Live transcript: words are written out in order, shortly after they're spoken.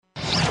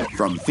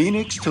From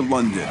Phoenix to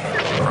London.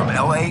 From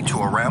LA to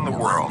around the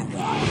world.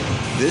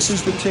 This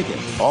is The Ticket.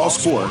 All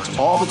sports,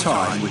 all the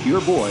time, with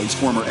your boys,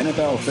 former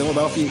NFL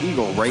Philadelphia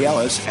Eagle Ray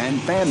Ellis and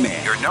Fan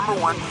Man. Your number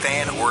one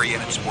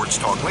fan-oriented sports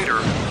talk leader,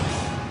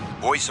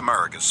 Voice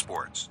America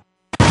Sports.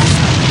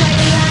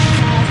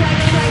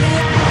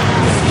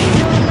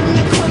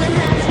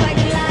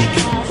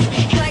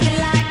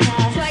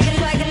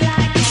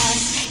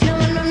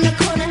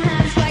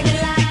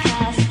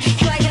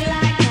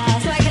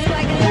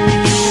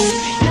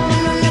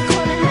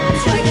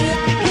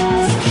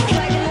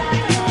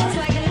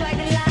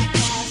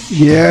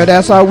 Yeah,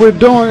 that's how we're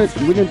doing it.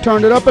 We done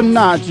turned it up a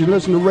notch. You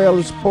listen to Ray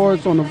Ellis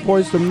Sports on the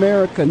Voice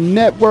America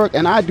Network,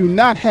 and I do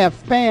not have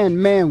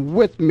Fan Man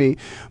with me,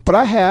 but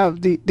I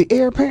have the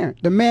heir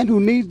apparent, the man who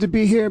needs to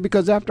be here,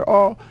 because after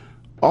all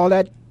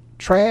that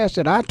trash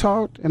that I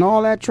talked and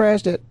all that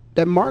trash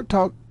that Mark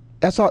talked,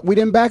 that's all. We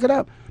didn't back it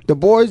up. The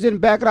boys didn't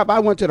back it up. I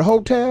went to the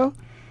hotel.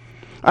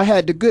 I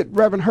had the good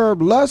Reverend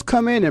Herb Luss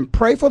come in and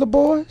pray for the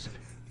boys,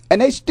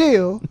 and they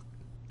still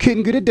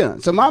couldn't get it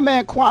done. So my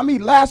man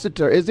Kwame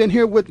Lassiter is in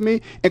here with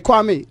me. And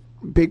Kwame,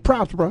 big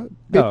props, bro.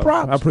 Big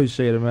props. I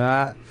appreciate it,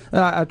 man.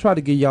 I tried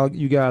to give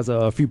you guys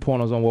a few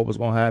pointers on what was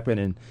going to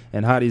happen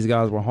and how these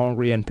guys were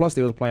hungry. And plus,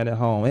 they was playing at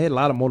home. They had a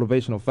lot of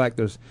motivational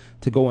factors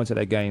to go into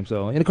that game.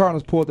 So, and the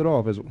Cardinals pulled it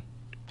off as well.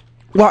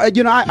 Well,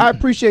 you know, I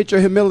appreciate your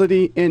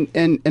humility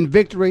in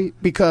victory,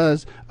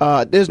 because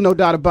there's no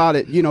doubt about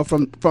it, you know,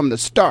 from the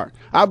start.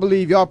 I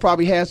believe y'all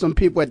probably had some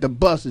people at the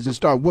buses and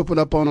start whooping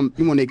up on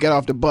them when they get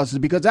off the buses,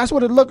 because that's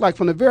what it looked like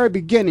from the very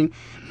beginning.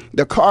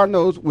 The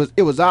Cardinals,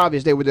 it was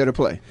obvious they were there to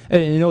play.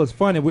 And, you know, it's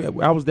funny.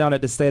 I was down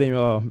at the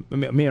stadium.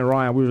 Me and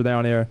Ryan, we were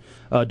down there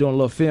doing a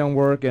little film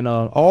work. And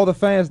all the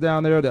fans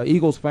down there, the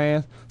Eagles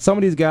fans, some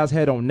of these guys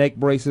had on neck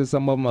braces.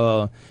 Some of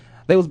them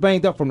they was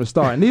banged up from the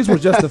start, and these were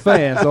just the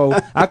fans. So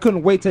I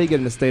couldn't wait till you get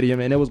in the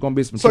stadium, and it was going to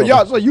be some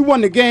trouble. So you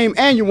won the game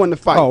and you won the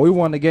fight. Oh, we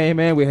won the game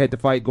and we had the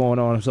fight going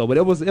on. So, but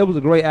it was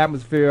a great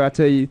atmosphere. I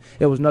tell you,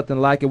 it was nothing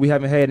like it. We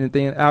haven't had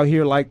anything out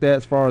here like that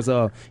as far as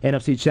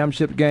NFC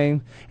Championship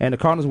game. And the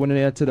Cardinals went in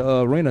there to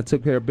the arena,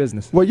 took care of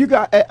business. Well,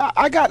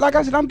 I got like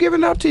I said, I'm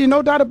giving it up to you,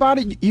 no doubt about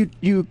it.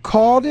 You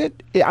called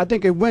it. I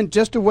think it went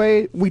just the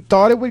way we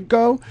thought it would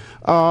go.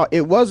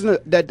 It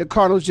wasn't that the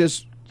Cardinals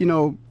just, you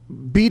know,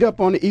 beat up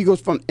on the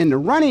Eagles in the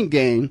running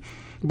game,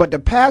 but the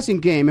passing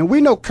game, and we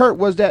know Kurt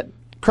was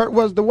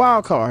the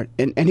wild card,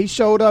 and he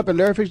showed up, and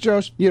Larry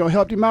Fitzgerald, you know,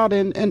 helped him out,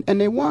 and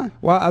they won.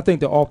 Well, I think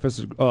the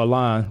offensive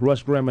line,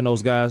 Rush Grimm and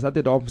those guys, I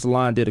think the offensive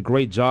line did a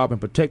great job in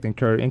protecting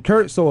Kurt, and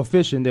Kurt's so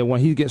efficient that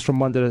when he gets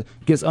under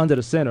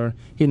the center,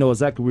 he knows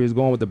exactly where he's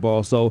going with the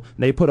ball. So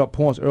they put up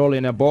points early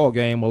in that ball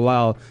game,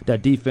 allow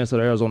that defense of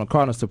the Arizona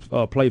Cardinals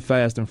to play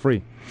fast and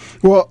free.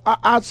 Well,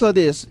 I'll say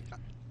this.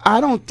 I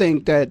don't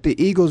think that the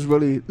Eagles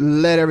really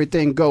let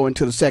everything go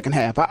into the second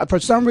half. For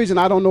some reason,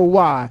 I don't know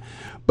why,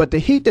 but the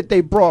heat that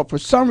they brought, for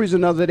some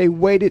reason or other, they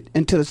waited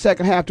until the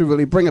second half to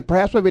really bring it.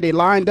 Perhaps maybe they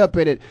lined up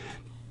at it,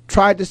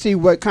 tried to see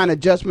what kind of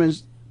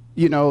adjustments,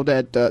 you know,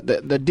 that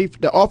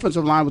the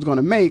offensive line was going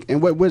to make,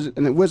 and what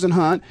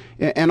Wisenhunt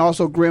and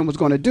also Grimm was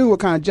going to do, what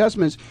kind of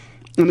adjustments.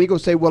 And the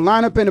Eagles say, we'll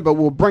line up in it, but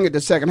we'll bring it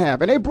to second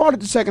half. And they brought it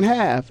to second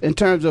half in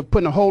terms of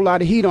putting a whole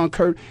lot of heat on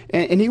Kurt.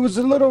 And he was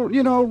a little,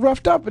 you know,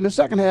 roughed up in the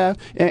second half.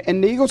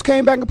 And the Eagles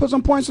came back and put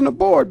some points on the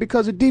board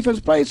because the defense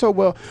played so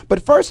well.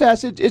 But first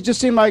half, it just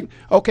seemed like,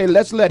 okay,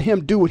 let's let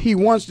him do what he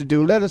wants to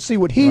do. Let us see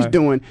what he's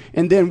doing,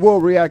 and then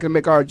we'll react and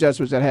make our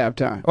adjustments at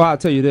halftime. Well, I'll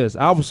tell you this.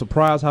 I was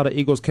surprised how the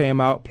Eagles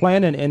came out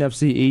playing in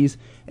NFC East.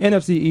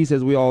 NFC East,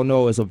 as we all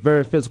know, is a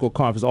very physical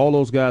conference. All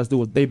those guys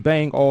do is they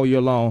bang all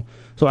year long.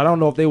 So I don't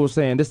know if they were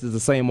saying this is the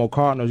same old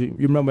Cardinals. You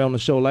remember on the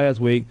show last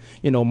week,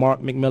 you know,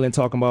 Mark McMillan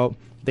talking about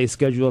they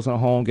schedule us on a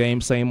home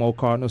game, same old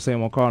Cardinals,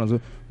 same old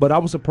Cardinals. But I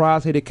was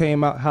surprised how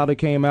they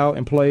came out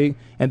and played.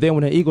 And then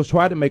when the Eagles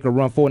tried to make a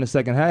run for in the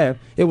second half,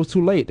 it was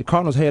too late. The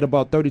Cardinals had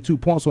about 32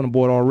 points on the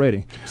board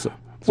already. So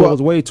it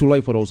was way too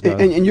late for those guys.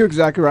 And you're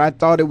exactly right. I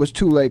thought it was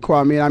too late,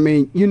 Kwame. I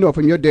mean, you know,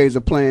 from your days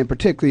of playing,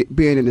 particularly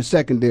being in the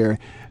secondary,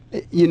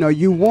 you know,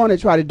 you want to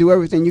try to do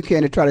everything you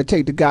can to try to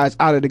take the guys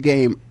out of the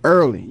game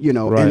early, you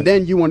know, and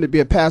then you want to be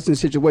a passing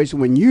situation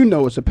when you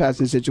know it's a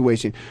passing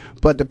situation.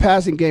 But the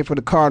passing game for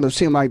the Cardinals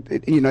seemed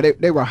like, you know,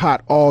 they were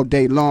hot all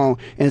day long,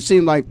 and it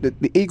seemed like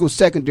the Eagles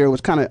secondary was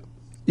kind of,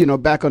 you know,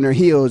 back on their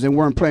heels and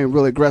weren't playing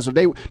really aggressive.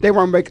 They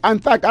weren't making. In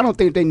fact, I don't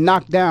think they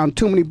knocked down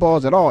too many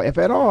balls at all, if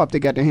they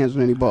got their hands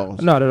on any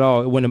balls. Not at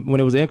all. When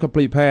it was an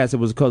incomplete pass, it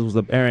was because it was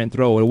an errant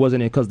throw. It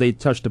wasn't because they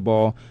touched the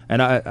ball.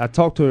 And I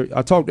talked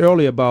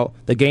earlier about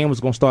the game was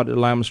going to start at the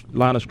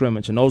line of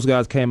scrimmage, and those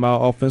guys came out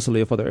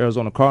offensively for the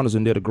Arizona Cardinals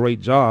and did a great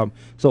job.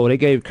 So they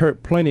gave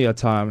Kurt plenty of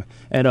time.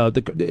 And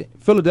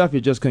Philadelphia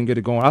just couldn't get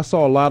it going. I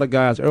saw a lot of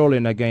guys early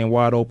in that game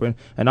wide open,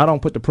 and I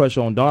don't put the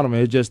pressure on Donovan.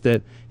 It's just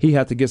that he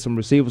had to get some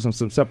receivers and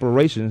some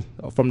separation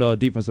from the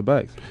defensive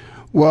backs.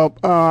 Well,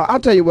 I'll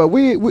tell you what,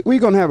 we're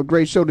going to have a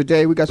great show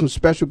today. We got some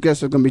special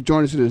guests that are going to be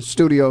joining us in the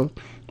studio.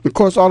 Of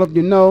course, all of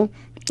you know,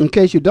 in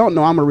case you don't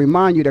know, I'm going to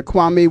remind you that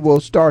Kwame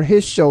will start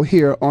his show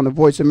here on the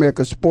Voice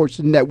America Sports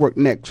Network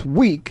next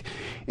week.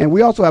 And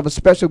we also have a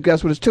special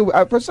guest with us, too.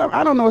 I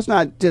don't know, it's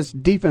not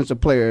just defensive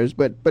players,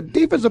 but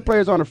defensive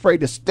players aren't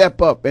afraid to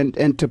step up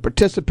and to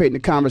participate in the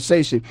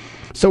conversation.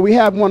 So we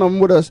have one of them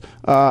with us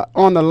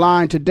on the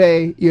line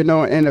today,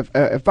 and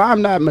if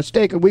I'm not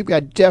mistaken, we've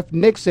got Jeff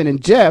Nixon.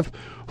 And Jeff,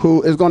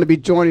 who is going to be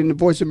joining the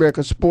Voice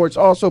America Sports,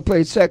 also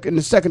played in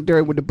the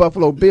secondary with the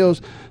Buffalo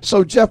Bills.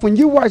 So, Jeff, when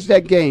you watch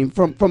that game,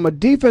 from a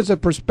defensive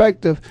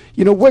perspective,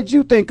 what did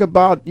you think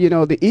about,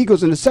 the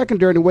Eagles in the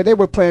secondary and the way they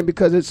were playing?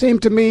 Because it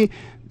seemed to me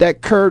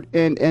that Kurt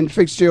and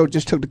Fitzgerald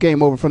just took the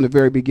game over from the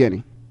very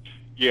beginning.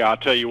 Yeah, I'll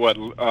tell you what,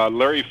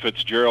 Larry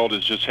Fitzgerald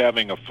is just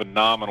having a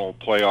phenomenal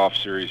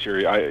playoff series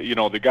here.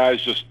 The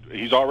guy's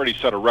he's already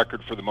set a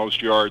record for the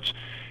most yards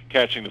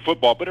catching the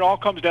football, but it all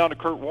comes down to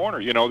Kurt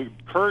Warner.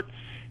 Kurt,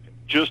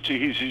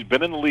 he's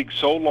been in the league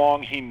so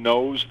long, he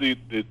knows the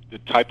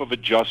type of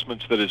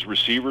adjustments that his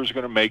receivers are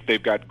going to make.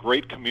 They've got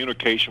great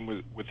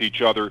communication with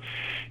each other.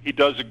 He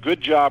does a good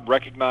job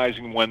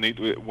recognizing when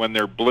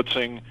they're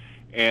blitzing,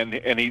 and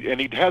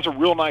he has a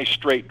real nice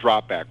straight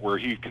drop back where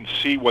he can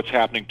see what's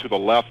happening to the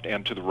left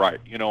and to the right.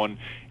 And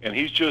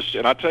he's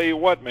and I'll tell you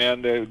what,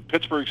 man,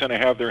 Pittsburgh's going to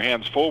have their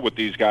hands full with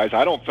these guys.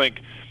 I don't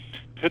think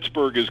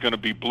Pittsburgh is going to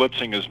be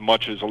blitzing as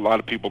much as a lot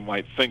of people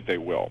might think they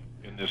will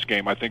in this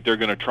game. I think they're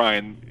going to try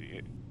and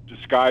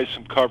disguise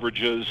some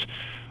coverages,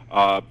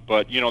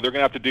 but they're going to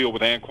have to deal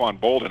with Anquan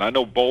Bolden. I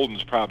know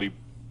Bolden's probably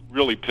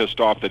really pissed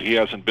off that he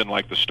hasn't been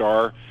like the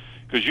star,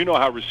 because you know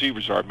how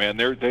receivers are, man.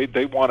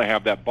 They want to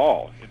have that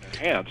ball in their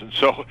hands, and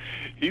so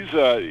he's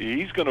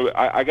going to.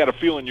 I got a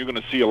feeling you're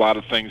going to see a lot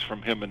of things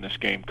from him in this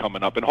game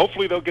coming up, and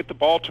hopefully they'll get the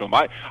ball to him.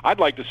 I'd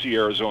like to see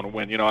Arizona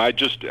win.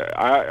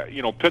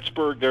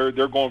 Pittsburgh,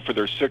 they're going for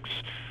their sixth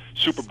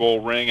Super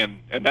Bowl ring,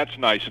 and that's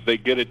nice. If they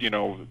get it,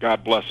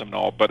 God bless them and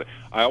all. But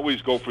I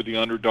always go for the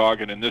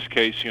underdog, and in this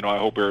case, I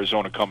hope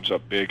Arizona comes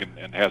up big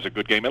and has a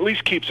good game. At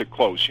least keeps it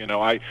close.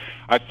 I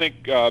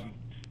think, to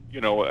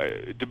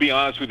be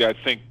honest with you, I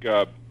think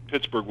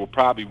Pittsburgh will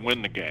probably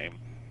win the game.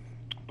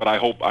 But I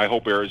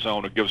hope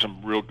Arizona gives them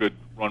a real good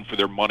run for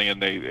their money,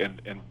 and they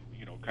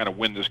kind of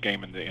win this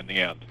game in the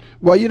end.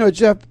 Well,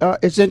 Jeff,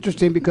 it's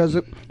interesting because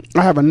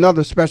I have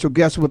another special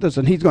guest with us,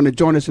 and he's going to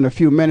join us in a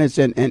few minutes,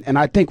 and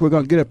I think we're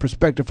going to get a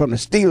perspective from the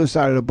Steelers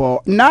side of the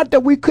ball. Not that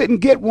we couldn't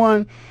get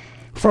one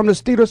from the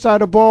Steelers side of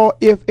the ball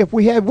if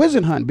we had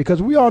Wisenhunt,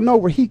 because we all know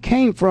where he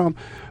came from.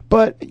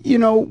 But,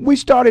 we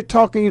started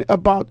talking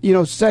about,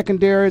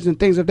 secondaries and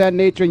things of that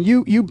nature, and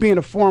you being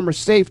a former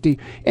safety,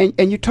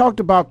 and you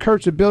talked about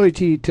Kurt's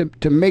ability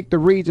to make the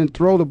reads and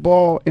throw the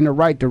ball in the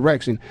right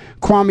direction.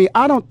 Kwame,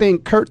 I don't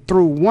think Kurt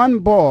threw one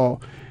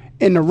ball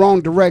in the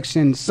wrong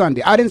direction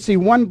Sunday. I didn't see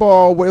one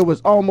ball where it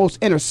was almost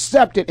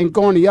intercepted and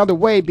going the other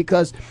way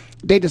because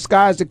they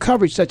disguised the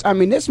coverage such. I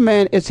mean, this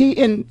man, is he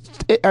in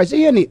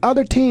the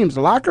other team's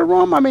locker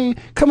room? I mean,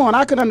 come on,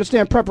 I could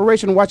understand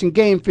preparation watching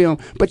game film,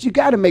 but you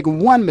got to make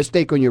one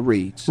mistake on your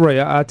reads. Right,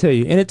 I tell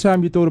you,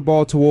 anytime you throw the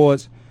ball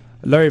towards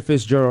Larry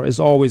Fitzgerald, it's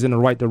always in the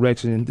right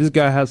direction. This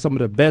guy has some of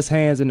the best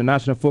hands in the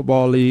National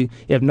Football League,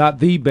 if not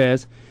the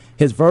best.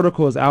 His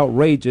vertical is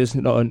outrageous.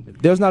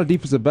 There's not a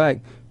defensive back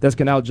that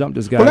can out-jump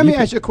this guy. Well, let me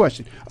ask you a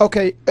question.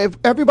 Okay, if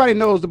everybody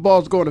knows the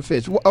ball's going to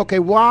Fitz, okay,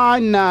 why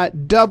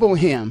not double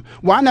him?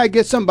 Why not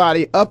get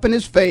somebody up in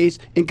his face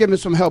and give him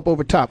some help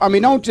over top? I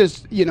mean, don't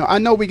just, I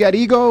know we got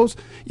egos,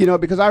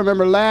 because I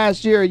remember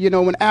last year,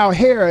 when Al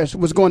Harris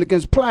was going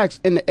against Plax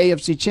in the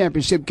AFC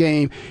Championship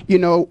game,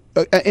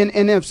 in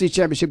NFC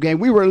Championship game,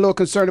 we were a little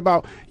concerned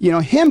about,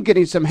 him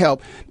getting some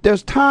help.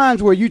 There's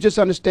times where you just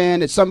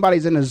understand that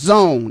somebody's in a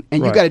zone,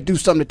 and you got to do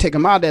something to take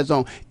him out of that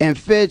zone. And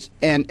Fitz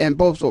and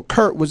both, so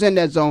Kurt was in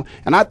that zone,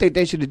 and I think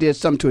they should have did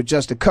something to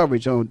adjust the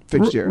coverage on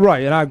Fitzgerald.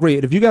 Right, and I agree.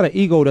 If you got an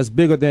ego that's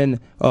bigger than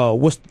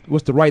what's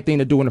the right thing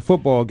to do in a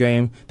football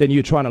game, then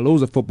you're trying to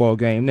lose a football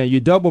game. Now,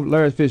 you double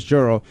Larry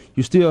Fitzgerald,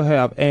 you still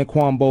have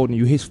Anquan Bolden,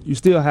 you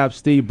still have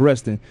Steve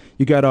Breston,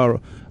 you got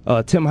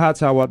Tim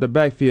Hightower out the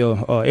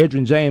backfield,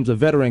 Adrian James, a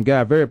veteran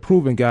guy, very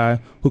proven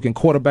guy who can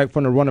quarterback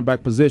from the running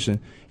back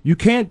position. You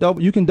can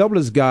double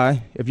this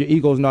guy if your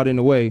ego's not in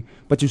the way,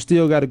 but you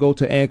still got to go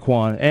to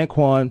Anquan.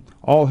 Anquan,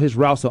 all his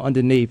routes are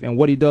underneath, and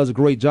what he does a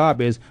great job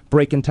is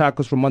breaking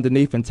tackles from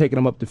underneath and taking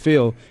them up the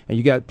field. And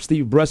you got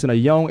Steve Bresson, a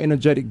young,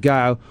 energetic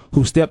guy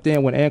who stepped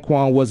in when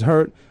Anquan was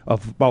hurt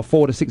of about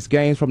 4 to 6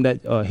 games from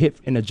that hit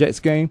in the Jets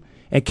game,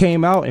 and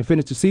came out and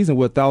finished the season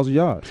with 1,000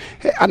 yards.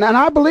 Hey, and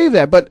I believe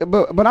that, but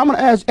I'm going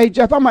to ask,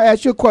 Jeff, I'm going to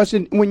ask you a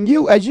question.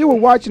 As you were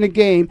watching the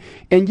game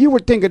and you were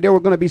thinking there were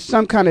going to be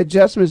some kind of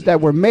adjustments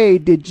that were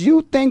made, did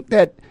you think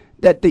that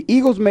the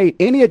Eagles made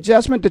any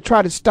adjustment to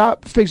try to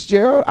stop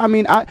Fitzgerald? I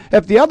mean,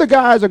 if the other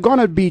guys are going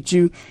to beat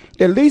you,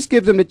 at least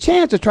give them the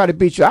chance to try to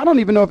beat you. I don't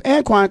even know if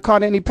Anquan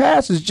caught any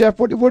passes. Jeff,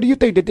 what do you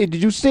think? Did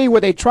you see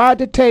where they tried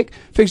to take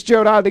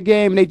Fitzgerald out of the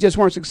game and they just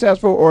weren't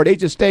successful, or they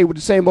just stayed with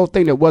the same old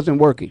thing that wasn't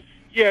working?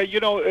 Yeah,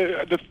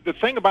 the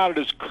thing about it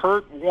is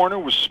Kurt Warner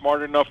was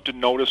smart enough to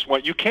notice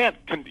what you can't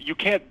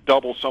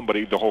double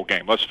somebody the whole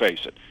game. Let's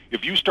face it.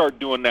 If you start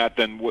doing that,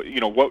 then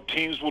what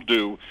teams will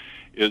do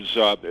is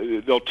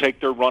they'll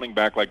take their running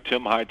back like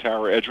Tim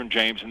Hightower, Edgerrin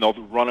James, and they'll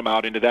run him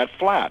out into that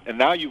flat. And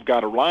now you've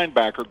got a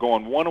linebacker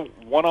going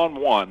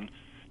one-on-one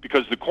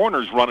because the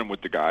corner's running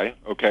with the guy,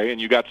 okay,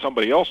 and you got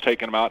somebody else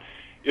taking him out.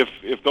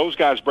 If those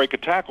guys break a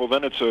tackle,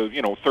 then it's a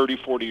 30,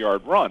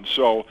 40-yard run.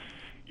 So.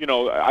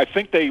 I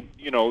think they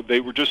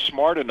were just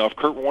smart enough.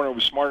 Kurt Warner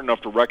was smart enough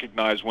to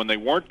recognize when they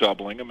weren't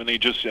doubling him, and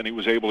he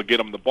was able to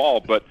get him the ball.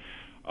 But,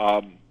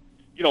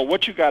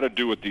 what you got to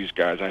do with these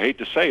guys, I hate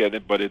to say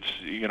it, but it's,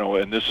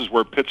 and this is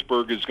where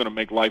Pittsburgh is going to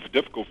make life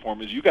difficult for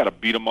them, is you got to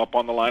beat them up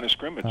on the line of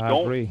scrimmage. I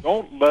agree.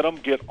 Don't let them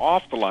get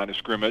off the line of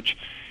scrimmage,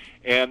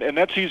 and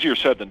that's easier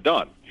said than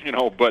done,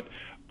 But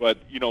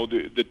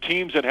the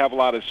teams that have a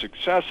lot of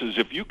successes,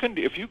 if you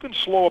can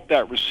slow up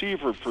that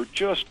receiver for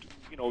just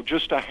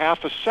a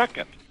half a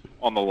second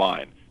on the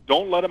line.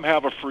 Don't let him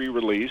have a free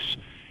release,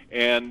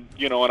 and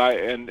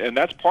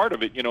that's part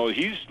of it.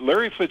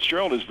 Larry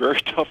Fitzgerald is very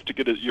tough to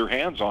get your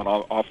hands on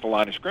off the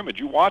line of scrimmage.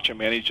 You watch him,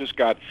 man. He's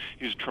a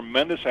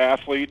tremendous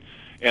athlete,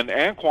 and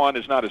Anquan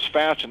is not as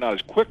fast and not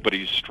as quick, but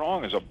he's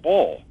strong as a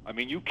bull. I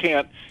mean, you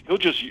can't. He'll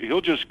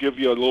just give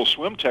you a little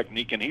swim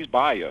technique, and he's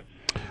by you.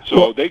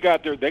 So they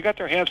got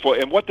their hands full,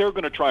 and what they're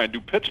going to try and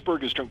do,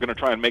 Pittsburgh is going to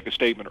try and make a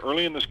statement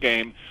early in this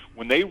game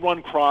when they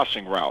run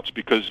crossing routes,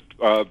 because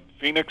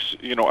Phoenix,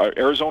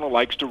 Arizona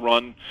likes to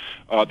run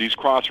these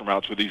crossing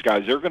routes with these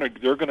guys. They're going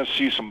to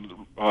see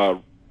some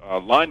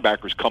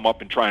linebackers come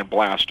up and try and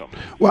blast them.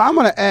 Well, I'm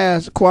going to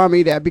ask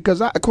Kwame that because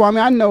Kwame,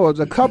 I know it was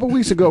a couple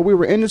weeks ago we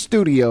were in the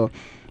studio.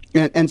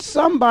 And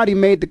somebody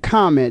made the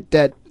comment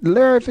that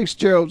Larry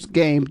Fitzgerald's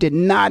game did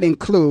not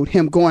include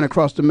him going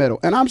across the middle.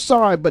 And I'm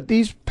sorry, but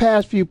these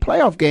past few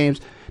playoff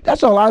games,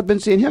 that's all I've been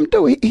seeing him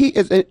do.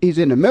 He's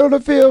in the middle of the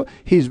field.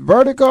 He's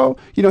vertical.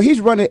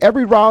 He's running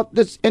every route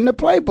that's in the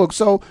playbook.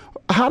 So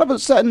how all of a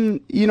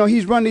sudden,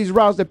 he's running these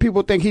routes that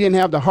people think he didn't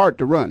have the heart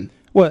to run?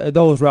 Well,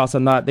 those routes are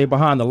not. They're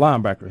behind the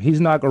linebacker.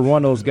 He's not going to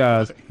run those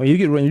guys. When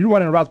you're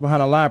running routes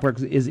behind the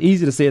linebacker, it's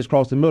easy to say it's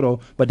across the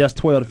middle, but that's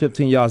 12 to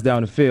 15 yards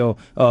down the field.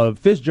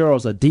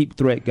 Fitzgerald's a deep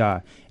threat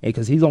guy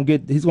because he's going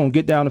to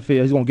get down the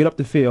field. He's going to get up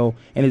the field,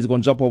 and he's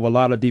going to jump over a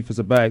lot of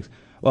defensive backs.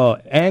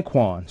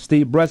 Anquan,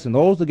 Steve Bresson,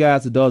 those are the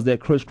guys that does that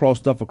crisscross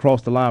stuff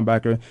across the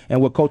linebacker.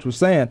 And what Coach was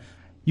saying,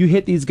 you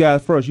hit these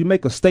guys first. You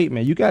make a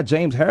statement. You got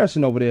James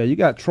Harrison over there. You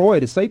got Troy,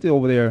 the safety,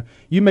 over there.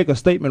 You make a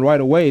statement right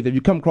away that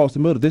you come across the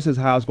middle. This is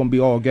how it's going to be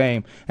all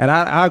game. And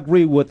I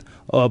agree with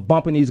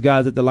bumping these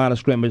guys at the line of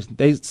scrimmage.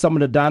 Some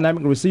of the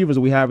dynamic receivers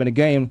that we have in the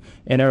game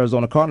in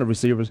Arizona Cardinal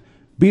receivers,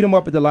 beat them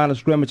up at the line of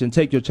scrimmage and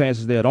take your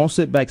chances there. Don't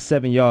sit back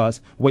 7 yards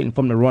waiting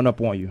for them to run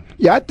up on you.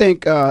 Yeah, I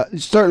think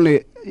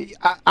certainly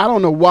I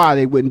don't know why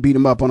they wouldn't beat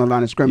him up on the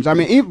line of scrimmage. I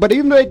mean, but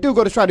even though they do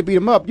go to try to beat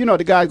him up,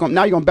 the guy's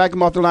now you're going to back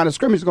him off the line of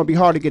scrimmage. It's going to be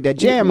hard to get that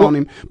jam on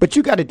him, but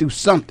you got to do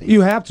something. You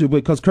have to,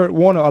 because Kurt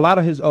Warner, a lot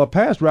of his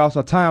pass routes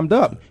are timed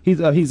up. He's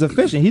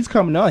efficient. He's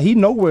coming up. He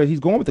knows where he's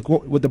going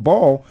with the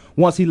ball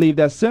once he leaves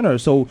that center.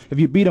 So if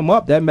you beat him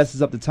up, that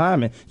messes up the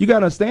timing. You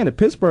got to understand that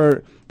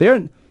Pittsburgh,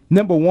 they're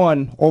number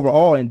one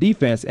overall in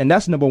defense, and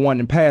that's number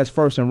one in pass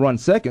first and run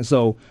second.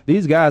 So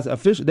these guys,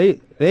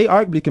 they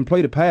arguably can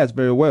play the pass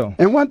very well.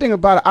 And one thing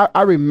about it,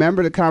 I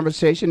remember the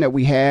conversation that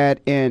we had,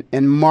 and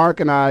Mark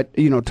and I,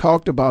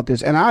 talked about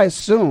this, and I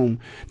assumed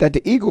that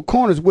the Eagle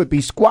corners would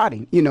be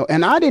squatting,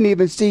 and I didn't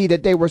even see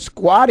that they were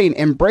squatting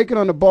and breaking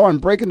on the ball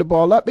and breaking the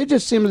ball up. It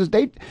just seemed as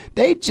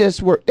they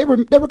just were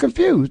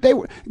confused.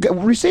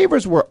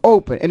 Receivers were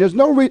open, and there's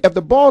no reason if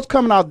the ball's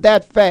coming out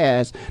that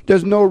fast,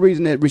 there's no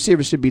reason that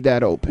receivers should be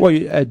that open.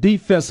 Well,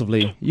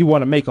 defensively, you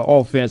want to make an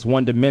offense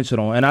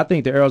one-dimensional, and I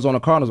think the Arizona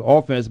Cardinals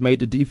offense made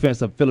the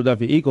defense of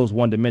Philadelphia Eagles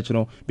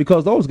one-dimensional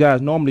because those guys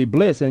normally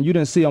blitz, and you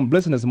didn't see them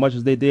blitzing as much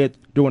as they did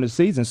during the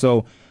season.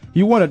 So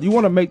you want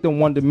to make them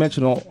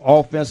one-dimensional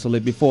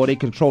offensively before they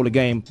control the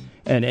game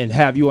and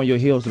have you on your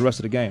heels the rest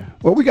of the game.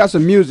 Well, we got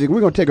some music.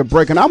 We're going to take a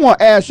break, and I'm going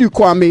to ask you,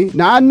 Kwame.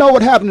 Now, I know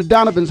what happened to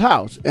Donovan's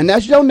house, and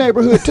that's your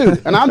neighborhood, too.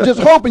 And I'm just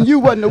hoping you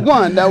wasn't the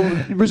one that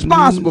was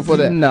responsible for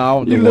that.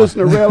 No. You listen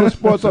to Rail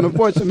Sports on the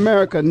Voice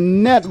America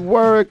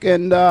Network,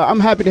 and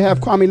I'm happy to have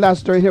Kwame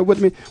Lassiter here with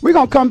me. We're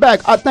going to come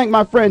back. I thank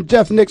my friend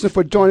Jeff Nixon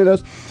for joining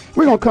us.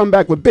 We're going to come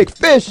back with Big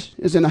Fish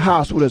is in the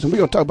house with us, and we're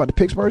going to talk about the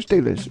Pittsburgh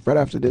Steelers right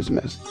after this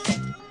message.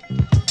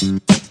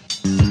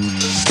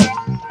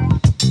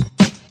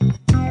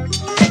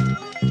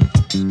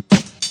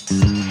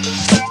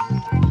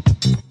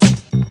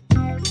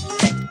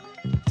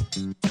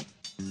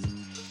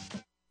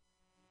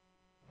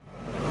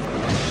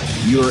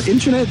 Your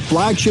internet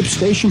flagship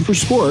station for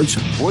sports,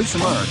 Voice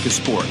America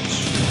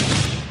Sports.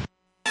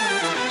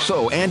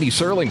 So Andy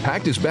Serling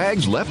packed his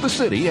bags, left the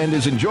city, and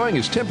is enjoying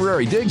his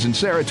temporary digs in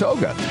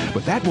Saratoga.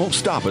 But that won't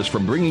stop us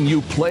from bringing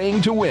you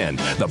Playing to Win,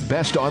 the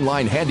best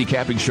online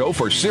handicapping show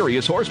for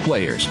serious horse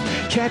players.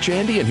 Catch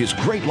Andy and his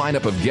great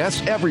lineup of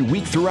guests every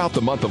week throughout the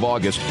month of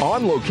August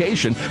on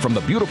location from the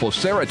beautiful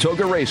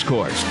Saratoga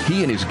Racecourse.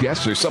 He and his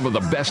guests are some of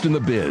the best in the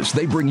biz.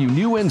 They bring you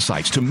new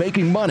insights to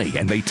making money,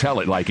 and they tell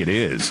it like it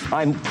is.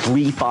 I'm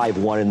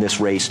 3-5-1 in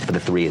this race, but the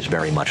 3 is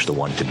very much the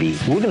one to beat.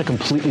 We're going to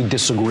completely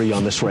disagree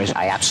on this race.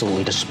 I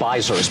absolutely despise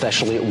her,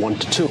 especially at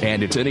 1-2.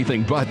 And it's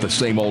anything but the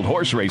same old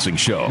horse racing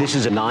show. This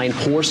is a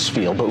 9-horse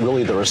field, but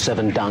really there are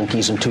 7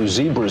 donkeys and 2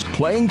 zebras.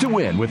 Playing to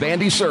Win with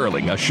Andy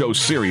Serling, a show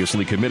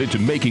seriously committed to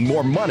making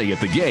more money at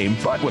the game,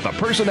 but with a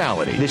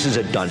personality. This is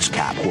a dunce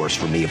cap horse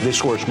for me. If this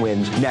horse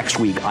wins, next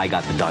week I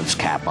got the dunce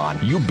cap on.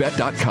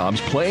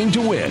 YouBet.com's Playing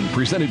to Win,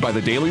 presented by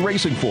the Daily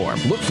Racing Form.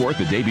 Look for it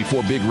the day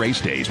before big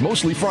race days,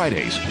 mostly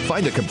Fridays.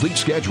 Find a complete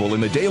schedule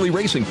in the Daily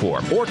Racing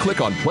Form or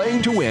click on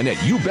Playing to Win at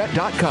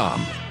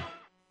YouBet.com.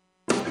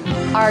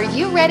 Are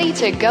you ready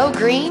to go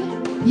green?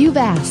 You've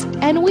asked,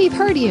 and we've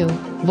heard you.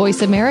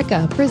 Voice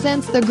America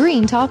presents the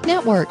Green Talk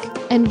Network.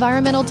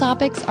 Environmental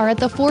topics are at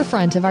the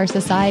forefront of our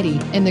society,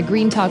 and the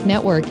Green Talk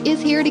Network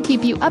is here to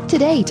keep you up to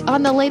date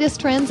on the latest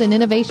trends and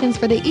innovations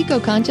for the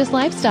eco-conscious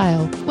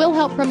lifestyle. We'll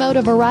help promote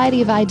a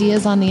variety of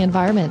ideas on the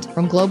environment,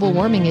 from global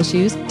warming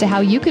issues to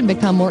how you can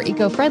become more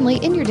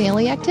eco-friendly in your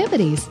daily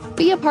activities.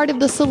 Be a part of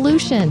the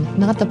solution,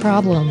 not the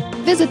problem.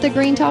 Visit the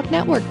Green Talk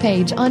Network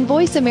page on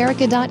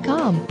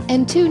voiceamerica.com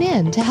and tune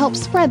in to help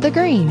spread the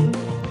green.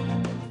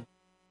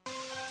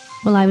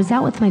 Well, I was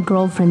out with my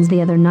girlfriends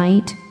the other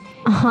night.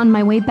 On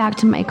my way back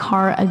to my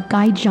car, a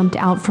guy jumped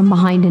out from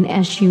behind an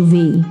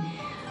SUV.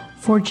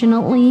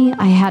 Fortunately,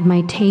 I had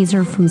my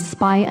taser from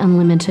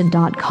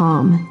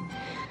SpyUnlimited.com.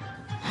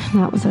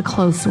 That was a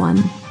close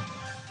one.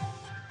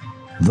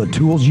 The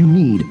tools you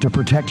need to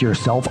protect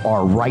yourself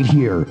are right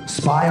here.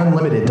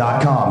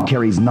 SpyUnlimited.com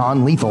carries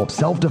non-lethal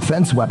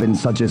self-defense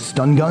weapons such as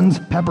stun guns,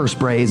 pepper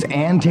sprays,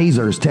 and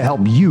tasers to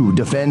help you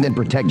defend and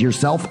protect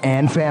yourself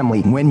and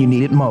family when you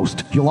need it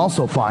most. You'll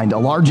also find a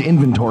large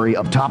inventory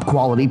of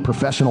top-quality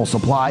professional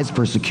supplies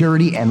for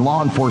security and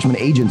law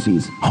enforcement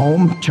agencies,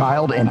 home,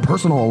 child, and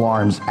personal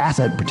alarms,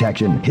 asset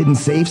protection, hidden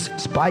safes,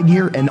 spy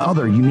gear, and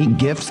other unique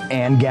gifts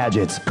and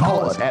gadgets.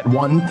 Call us at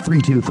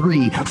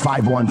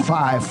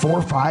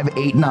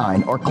 1-323-515-4589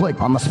 or click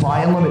on the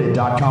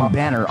SpyUnlimited.com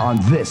banner on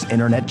this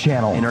internet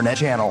channel. The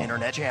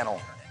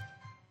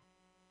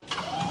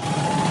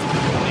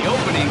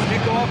opening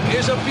kickoff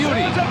is a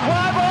beauty. There's a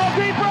fly ball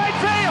deep right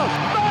field.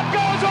 Back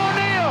goes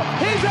O'Neal.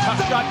 He's at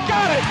the shot.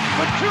 Got it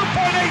with 2.8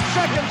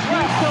 seconds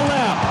left to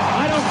left.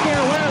 I don't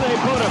care where they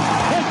put him.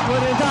 This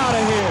one is out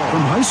of here.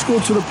 From high school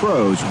to the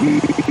pros,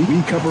 we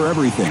cover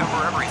everything.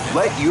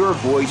 Let your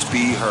voice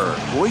be heard.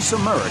 Voice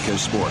America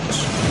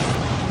Sports.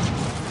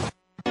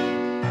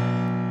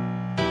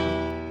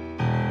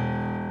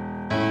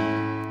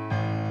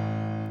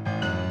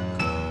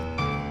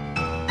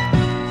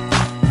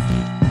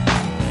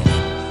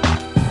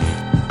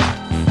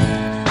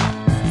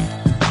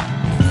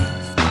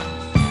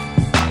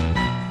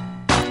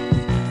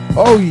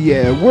 Oh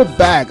yeah, we're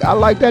back. I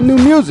like that new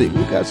music.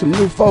 We got some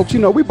new folks. You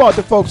know, we brought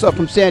the folks up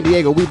from San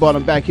Diego. We brought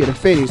them back here to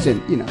Phoenix,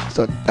 and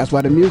so that's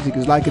why the music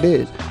is like it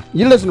is.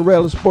 You listen to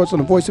Rail Sports on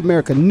the Voice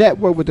America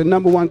Network with the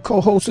 #1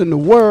 co-host in the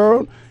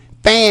world.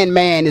 Fan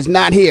Man is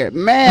not here.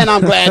 Man,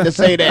 I'm glad to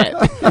say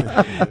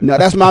that. No,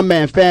 that's my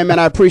man, Fan Man.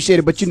 I appreciate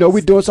it. But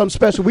we're doing something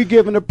special. We're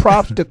giving the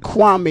props to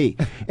Kwame.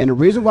 And the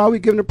reason why we're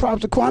giving the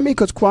props to Kwame,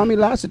 because Kwame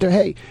Lassiter,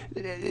 hey,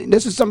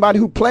 this is somebody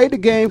who played the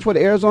game for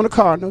the Arizona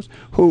Cardinals,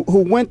 who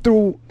went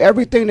through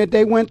everything that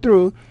they went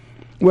through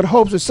with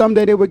hopes that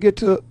someday they would get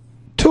to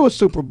a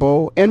Super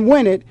Bowl and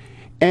win it.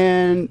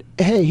 And,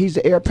 hey, he's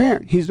the heir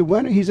apparent. He's the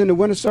winner. He's in the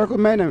winner's circle,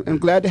 man. I'm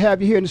glad to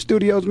have you here in the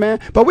studios, man.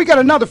 But we got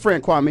another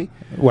friend, Kwame.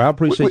 Well, I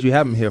appreciate you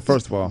having me here,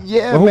 first of all.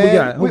 Yeah, well,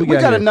 man. We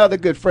got another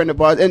good friend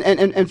of ours.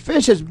 And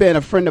Fish has been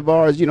a friend of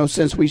ours,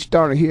 since we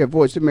started here at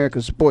Voice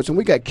America Sports. And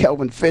we got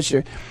Kelvin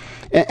Fisher.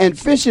 And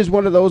Fish is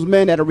one of those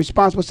men that are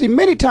responsible. See,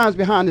 many times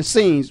behind the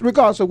scenes,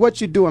 regardless of what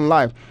you do in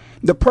life,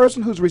 the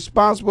person who's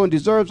responsible and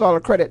deserves all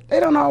the credit, they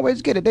don't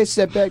always get it. They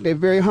sit back. They're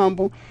very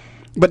humble.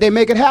 But they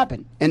make it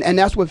happen, and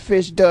that's what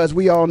Fish does.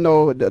 We all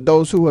know,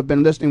 those who have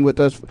been listening with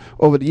us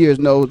over the years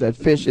know that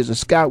Fish is a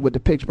scout with the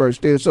Pittsburgh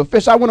Steelers. So,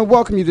 Fish, I want to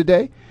welcome you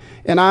today,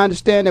 and I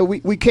understand that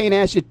we can't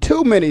ask you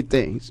too many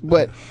things,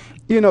 but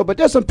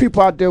there's some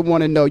people out there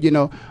want to know,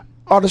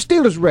 are the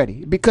Steelers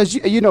ready? Because,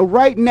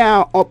 right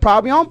now,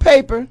 probably on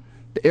paper,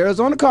 the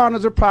Arizona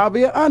Cardinals are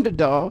probably an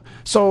underdog.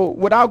 So,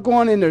 without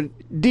going into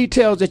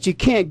details that you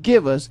can't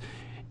give us,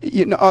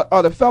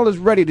 are the fellas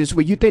ready this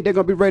week? You think they're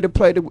going to be ready to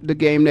play the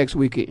game next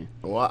weekend?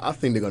 Well, I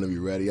think they're going to be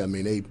ready. I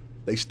mean,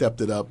 they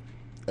stepped it up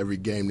every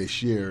game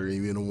this year,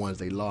 even the ones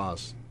they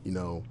lost.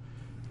 They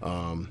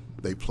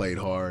played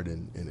hard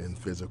and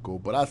physical.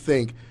 But I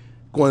think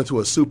going into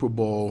a Super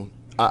Bowl,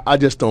 I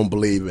just don't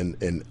believe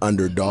in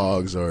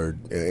underdogs or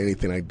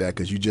anything like that,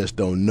 because you just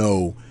don't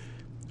know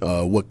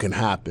what can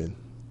happen.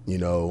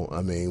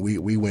 I mean,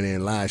 we went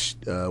in last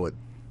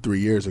 3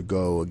 years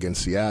ago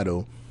against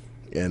Seattle,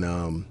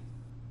 and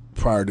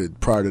prior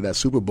to that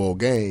Super Bowl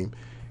game,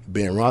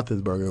 Ben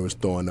Roethlisberger was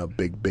throwing up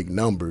big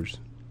numbers,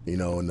 in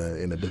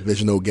the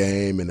divisional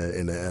game and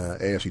in the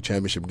AFC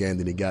Championship game.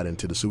 Then he got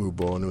into the Super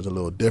Bowl, and it was a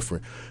little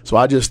different. So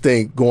I just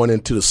think going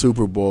into the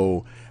Super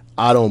Bowl,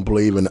 I don't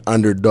believe in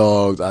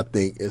underdogs. I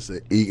think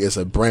it's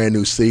a brand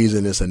new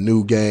season. It's a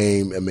new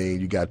game. I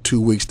mean, you got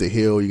 2 weeks to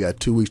heal. You got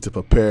 2 weeks to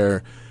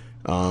prepare.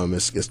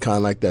 It's kind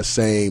of like that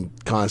same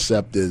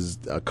concept as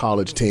a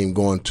college team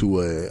going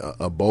to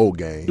a bowl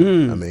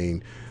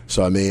game.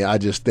 I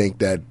just think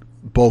that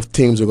both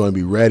teams are going to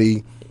be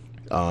ready,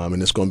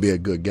 and it's going to be a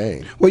good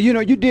game. Well,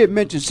 you did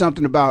mention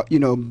something about,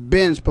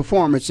 Ben's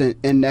performance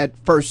in that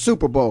first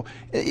Super Bowl.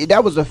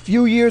 That was a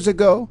few years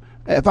ago.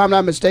 If I'm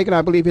not mistaken,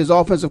 I believe his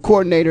offensive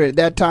coordinator at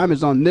that time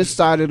is on this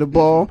side of the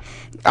ball.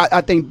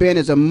 I think Ben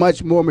is a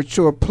much more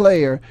mature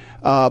player,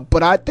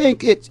 but I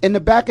think it's in the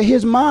back of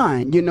his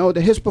mind,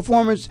 that his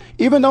performance,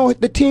 even though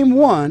the team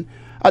won,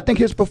 I think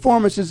his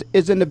performance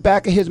is in the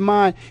back of his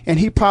mind, and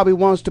he probably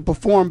wants to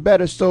perform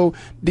better. So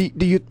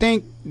do you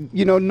think,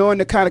 knowing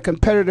the kind of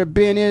competitor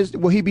Ben is,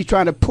 will he be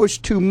trying to push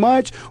too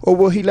much, or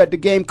will he let the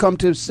game come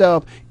to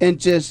himself and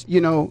just,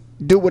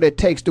 do what it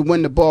takes to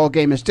win the ball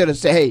game instead of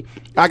say, hey,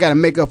 I got to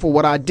make up for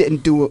what I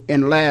didn't do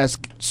in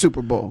last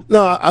Super Bowl?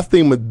 No, I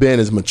think Ben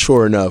is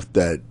mature enough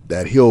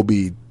that he'll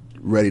be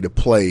ready to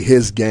play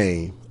his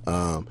game,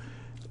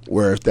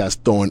 where if that's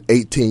throwing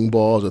 18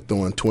 balls or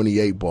throwing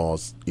 28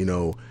 balls,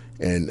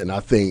 and I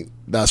think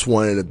that's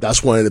one of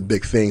the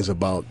big things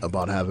about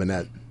having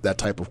that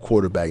type of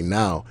quarterback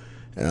now.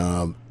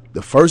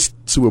 The first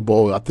Super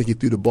Bowl, I think he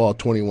threw the ball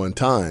 21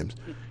 times,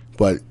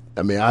 but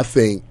I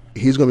think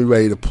he's going to be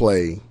ready to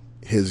play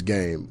his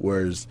game.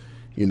 Whereas,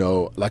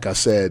 like I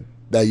said,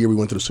 that year we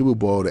went to the Super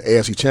Bowl, the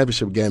AFC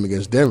Championship game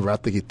against Denver, I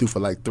think he threw for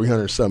like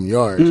 300-something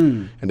yards.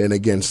 And then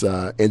against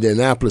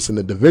Indianapolis in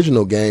the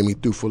divisional game, he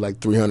threw for like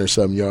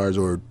 300-something yards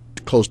or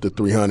close to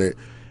 300.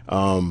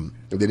 And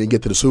then he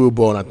get to the Super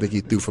Bowl, and I think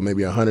he threw for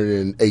maybe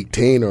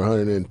 118 or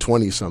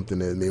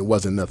 120-something. It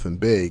wasn't nothing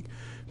big.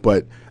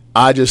 But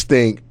I just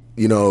think,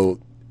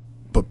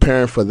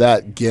 preparing for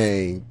that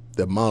game,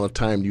 the amount of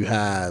time you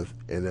have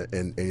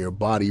and your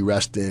body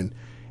resting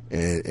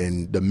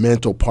and the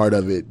mental part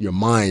of it, your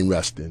mind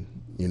resting,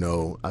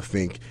 I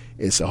think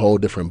it's a whole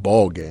different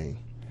ball game.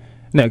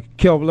 Now,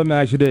 Kelvin, let me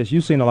ask you this.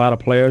 You've seen a lot of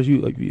players.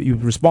 You're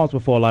responsible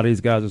for a lot of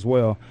these guys as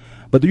well.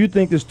 But do you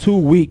think this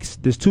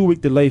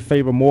 2-week delay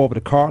favor more of the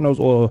Cardinals,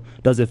 or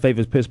does it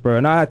favor Pittsburgh?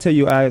 And I tell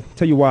you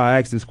why I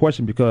asked this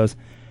question, because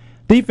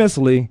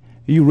defensively,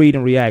 you read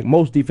and react.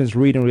 Most defense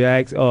read and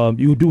react.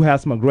 You do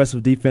have some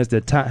aggressive defense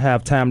that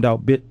have timed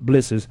out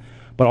blitzes.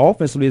 But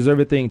offensively, is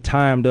everything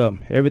timed up?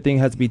 Everything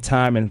has to be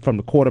timed, from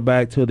the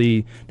quarterback to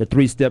the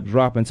 3-step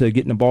drop into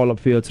getting the ball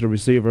upfield to the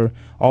receiver,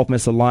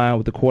 offensive line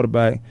with the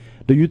quarterback.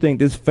 Do you think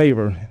this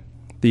favor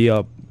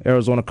the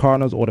Arizona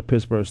Cardinals or the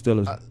Pittsburgh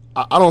Steelers?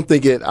 I don't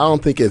think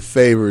it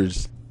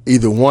favors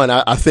either one.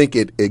 I think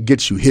it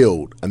gets you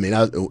healed.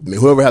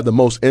 Whoever had the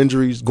most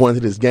injuries going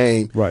into this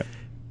game, right?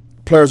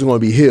 Players are going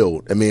to be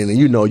healed. And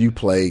you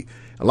play.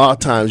 A lot of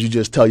times you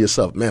just tell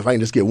yourself, man, if I can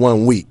just get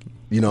 1 week,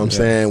 what I'm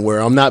saying, where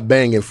I'm not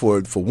banging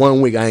for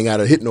 1 week, I ain't got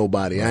to hit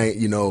nobody.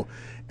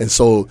 And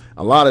so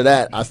a lot of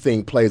that, I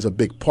think, plays a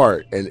big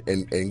part.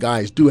 And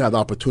guys do have the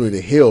opportunity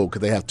to heal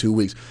because they have 2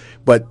 weeks.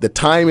 But the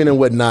timing and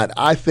whatnot,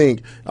 I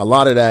think a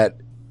lot of that,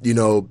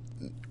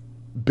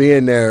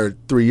 being there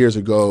 3 years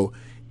ago,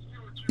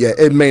 yeah,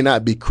 it may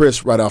not be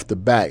crisp right off the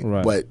bat,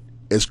 right, but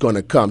it's going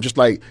to come. Just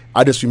like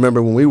I just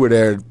remember when we were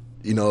there,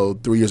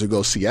 3 years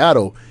ago,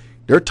 Seattle,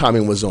 their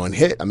timing was on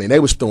hit. They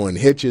was throwing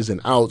hitches and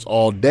outs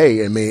all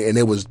day. And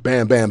it was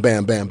bam, bam,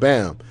 bam, bam,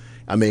 bam.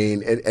 And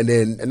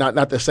then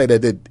not to say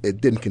that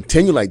it didn't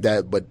continue like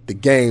that, but the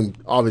game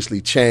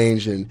obviously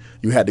changed, and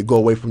you had to go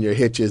away from your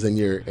hitches and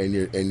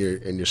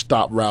your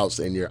stop routes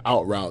and your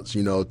out routes,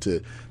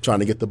 to trying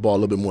to get the ball a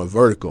little bit more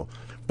vertical.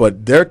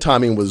 But their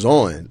timing was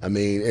on. And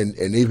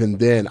even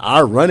then,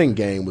 our running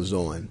game was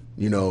on.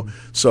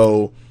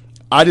 So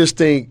I just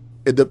think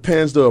it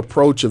depends the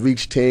approach of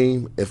each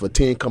team. If a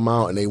team come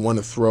out and they want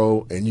to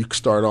throw, and you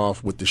start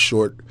off with the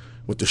short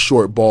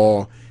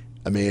ball,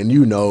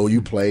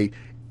 you play.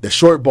 The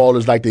short ball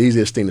is like the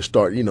easiest thing to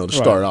start,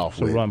 start off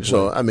with.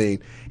 So, and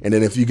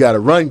then if you got a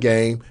run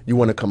game, you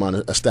want to come on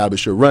and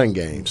establish your run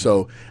game.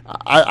 So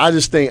I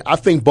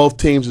think both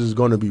teams is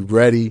going to be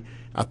ready.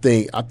 I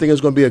think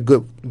it's going to be a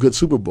good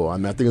Super Bowl. I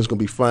think it's going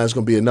to be fun. It's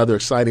going to be another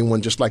exciting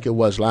one, just like it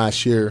was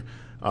last year.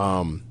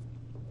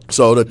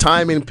 So the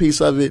timing piece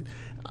of it,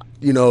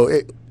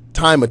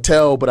 time will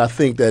tell, but I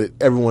think that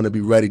everyone will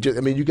be ready.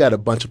 You got a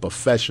bunch of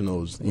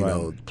professionals,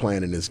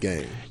 playing in this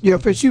game.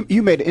 Fitz,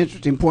 you made an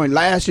interesting point.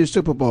 Last year's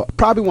Super Bowl,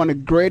 probably one of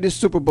the greatest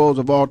Super Bowls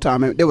of all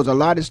time. There was a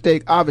lot at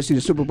stake, obviously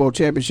the Super Bowl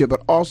championship,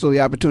 but also the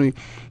opportunity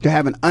to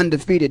have an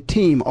undefeated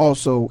team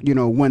also,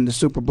 win the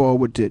Super Bowl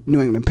with the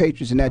New England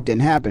Patriots, and that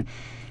didn't happen.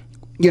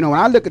 When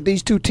I look at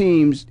these two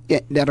teams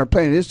that are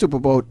playing in this Super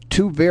Bowl,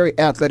 two very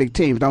athletic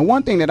teams. Now,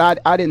 one thing that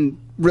I didn't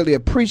really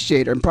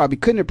appreciate and probably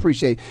couldn't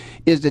appreciate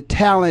is the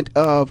talent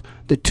of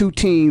the two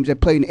teams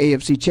that played in the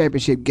AFC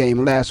Championship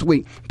game last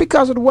week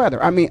because of the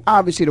weather. I mean,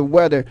 obviously the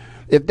weather,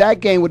 if that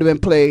game would have been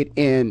played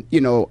in,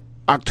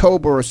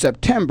 October or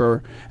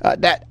September,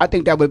 that I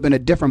think that would have been a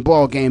different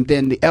ball game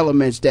than the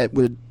elements that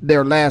were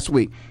there last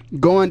week.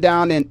 Going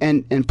down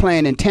and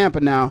playing in Tampa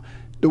now,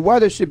 the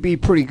weather should be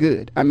pretty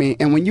good. I mean,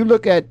 and when you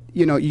look at,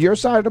 your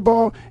side of the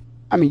ball,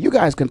 I mean, you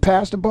guys can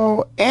pass the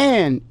ball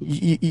and,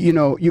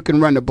 you can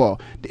run the ball.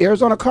 The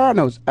Arizona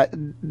Cardinals,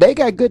 they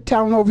got good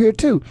talent over here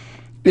too.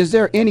 Is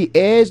there any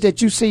edge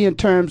that you see in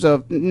terms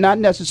of not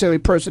necessarily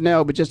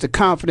personnel, but just the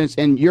confidence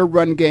in your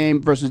run game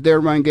versus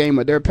their run game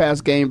or their pass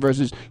game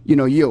versus,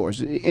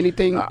 yours?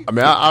 Anything?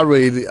 I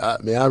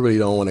really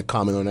don't want to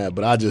comment on that,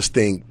 but I just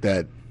think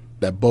that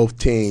both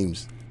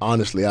teams,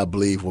 honestly, I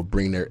believe will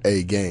bring their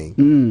A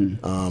game.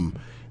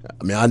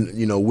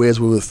 Wiz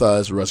was with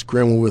us, Russ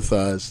Grimm was with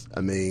us.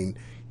 I mean,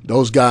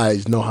 those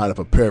guys know how to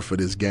prepare for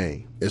this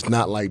game. It's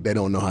not like they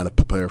don't know how to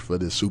prepare for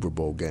this Super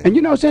Bowl game. And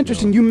it's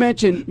interesting. You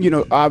mentioned,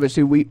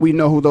 obviously we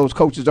know who those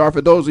coaches are.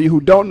 For those of you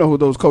who don't know who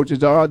those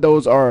coaches are,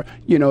 those are,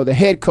 the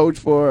head coach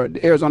for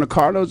the Arizona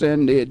Cardinals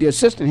and the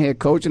assistant head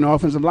coach and the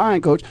offensive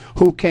line coach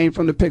who came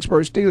from the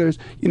Pittsburgh Steelers,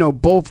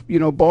 both,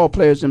 ball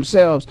players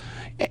themselves.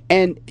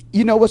 And,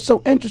 what's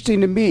so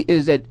interesting to me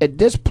is that at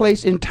this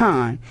place in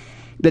time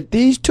that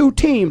these two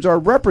teams are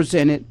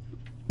represented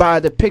by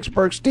the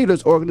Pittsburgh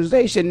Steelers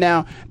organization.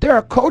 Now, there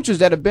are coaches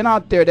that have been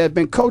out there that have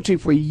been coaching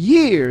for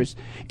years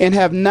and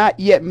have not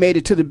yet made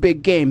it to the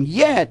big game.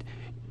 Yet,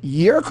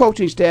 your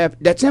coaching staff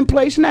that's in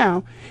place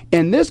now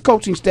and this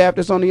coaching staff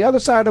that's on the other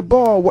side of the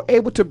ball were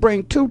able to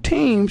bring two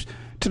teams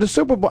to the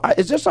Super Bowl.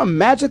 Is there something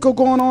magical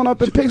going on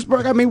up in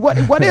Pittsburgh? I mean,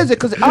 what is it?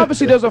 Because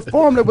obviously there's a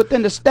formula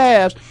within the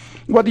staffs,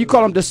 whether you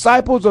call them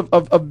disciples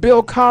of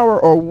Bill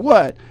Cowher or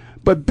what.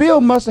 But Bill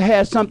must have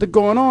had something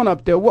going on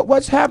up there.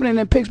 What's happening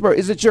in Pittsburgh?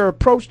 Is it your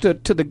approach to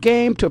the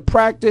game, to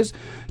practice,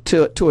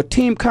 to a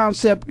team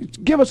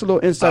concept? Give us a little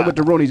insight what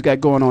the Rooney's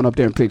got going on up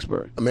there in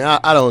Pittsburgh. I mean,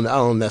 I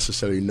don't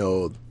necessarily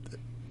know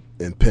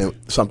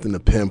something to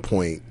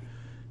pinpoint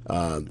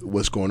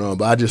what's going on,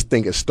 but I just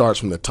think it starts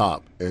from the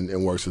top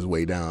and works its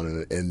way down.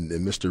 And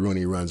Mr.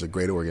 Rooney runs a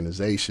great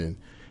organization,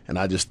 and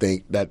I just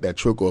think that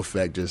trickle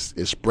effect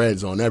it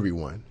spreads on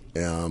everyone.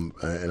 And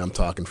I'm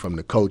talking from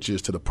the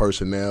coaches to the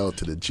personnel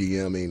to the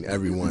GM, I mean,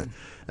 everyone.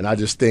 And I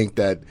just think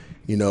that,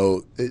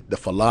 the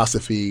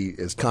philosophy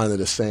is kind of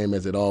the same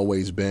as it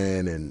always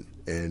been.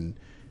 And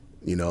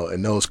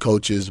those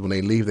coaches, when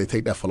they leave, they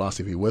take that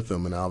philosophy with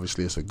them. And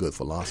obviously it's a good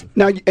philosophy.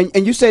 Now,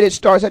 and you said it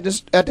starts at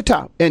the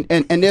top. And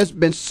there's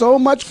been so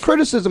much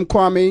criticism,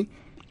 Kwame,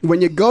 when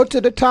you go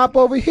to the top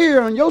over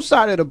here on your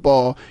side of the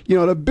ball,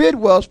 the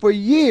Bidwells for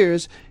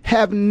years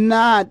have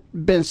not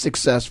been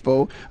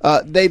successful.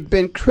 They've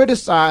been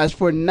criticized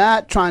for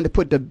not trying to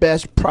put the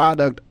best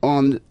product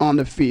on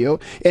the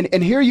field.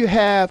 And here you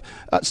have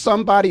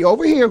somebody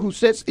over here who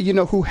sits,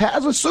 who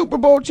has a Super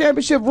Bowl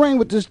championship ring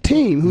with this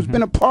team, who's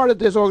been a part of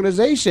this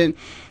organization,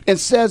 and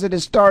says that it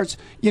starts,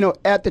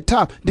 at the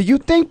top. Do you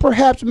think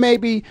perhaps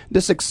maybe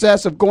the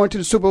success of going to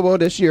the Super Bowl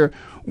this year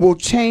will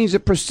change the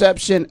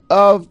perception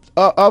of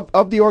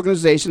the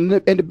organization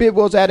and the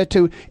Bidwells'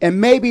 attitude, and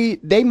maybe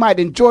they might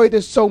enjoy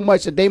this so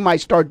much that they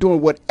might start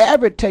doing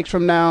whatever it takes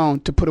from now on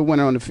to put a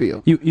winner on the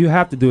field? You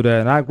have to do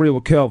that, and I agree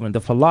with Kelvin.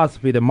 The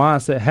philosophy, the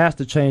mindset has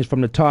to change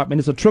from the top, and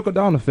it's a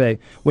trickle-down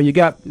effect. When you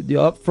got the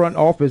up-front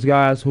office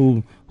guys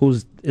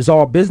who's it's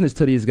all business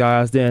to these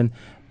guys, then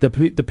the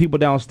people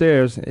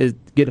downstairs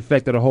get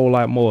affected a whole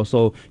lot more.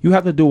 So you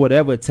have to do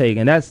whatever it takes,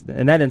 and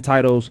that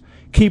entitles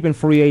keeping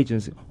free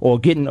agents or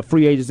getting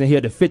free agents in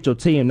here to fit your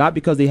team, not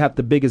because they have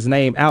the biggest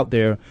name out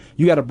there.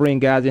 You got to bring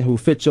guys in who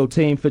fit your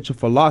team, fit your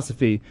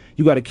philosophy.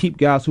 You got to keep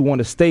guys who want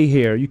to stay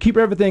here. You keep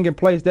everything in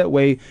place. That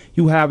way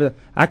you have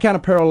I kind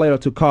of parallel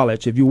to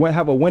college. If you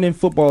have a winning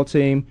football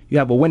team, you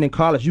have a winning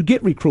college, you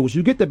get recruits,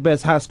 you get the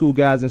best high school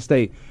guys in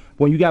state.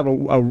 When you have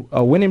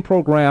a winning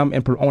program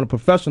and on a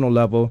professional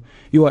level,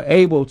 you are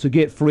able to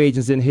get free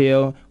agents in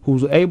here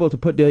who's able to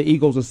put their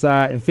egos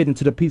aside and fit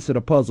into the piece of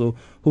the puzzle,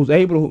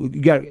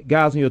 you got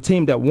guys on your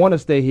team that want to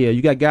stay here.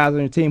 You got guys on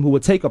your team who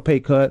would take a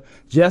pay cut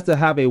just to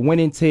have a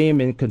winning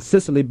team and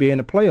consistently be in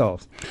the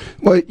playoffs.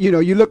 Well,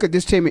 you look at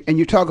this team and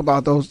you talk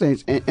about those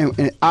things,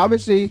 and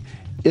obviously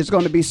it's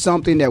going to be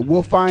something that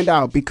we'll find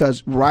out,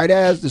 because right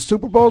as the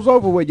Super Bowl's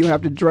over with, you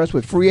have to address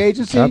with free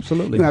agency.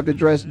 Absolutely. You have to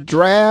address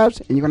drafts,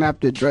 and you're going to have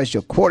to address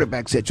your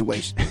quarterback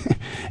situation.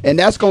 And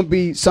that's going to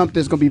be something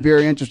that's going to be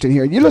very interesting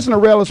here. You listen to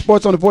Ray Ellis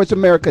Sports on the Voice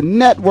America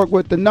Network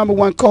with the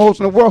 #1 co-host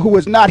in the world who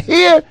is not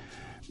here,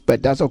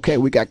 but that's okay.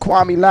 We got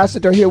Kwame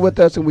Lassiter here with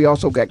us, and we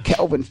also got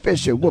Kelvin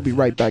Fisher. We'll be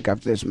right back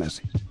after this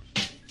message.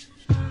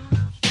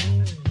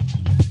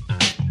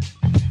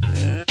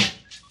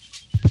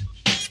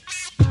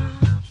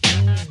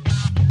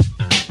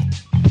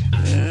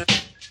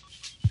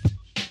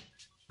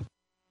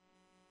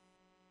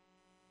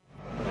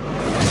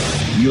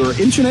 Your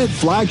internet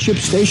flagship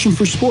station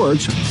for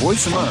sports,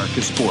 Voice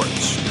America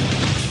Sports.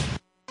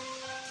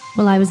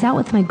 Well, I was out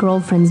with my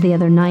girlfriends the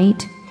other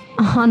night,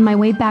 On my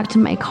way back to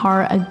my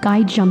car, a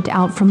guy jumped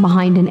out from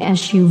behind an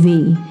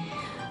SUV.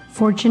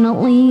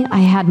 Fortunately, I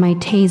had my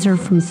taser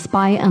from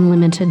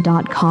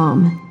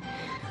SpyUnlimited.com.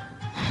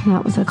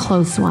 That was a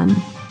close one.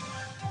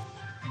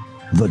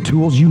 The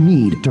tools you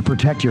need to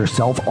protect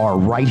yourself are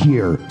right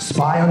here.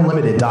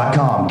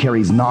 SpyUnlimited.com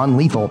carries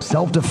non-lethal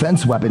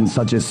self-defense weapons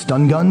such as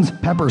stun guns,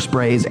 pepper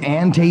sprays,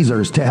 and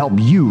tasers to help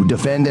you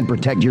defend and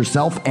protect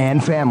yourself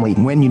and family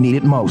when you need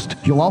it most.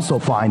 You'll also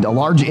find a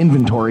large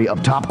inventory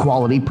of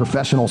top-quality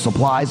professional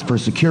supplies for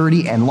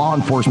security and law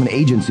enforcement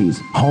agencies,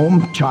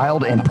 home,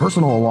 child, and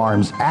personal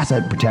alarms,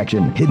 asset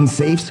protection, hidden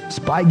safes,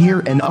 spy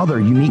gear, and other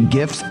unique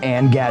gifts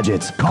and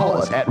gadgets.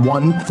 Call us at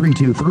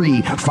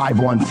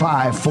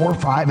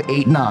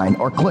 1-323-515-4589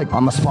 or click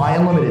on the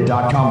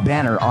SpyUnlimited.com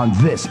banner on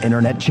this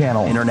internet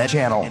channel.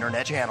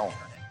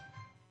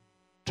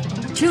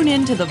 Tune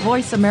in to the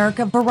Voice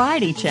America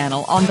Variety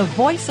channel on the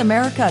Voice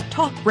America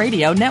Talk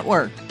Radio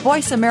Network.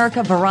 Voice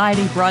America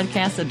Variety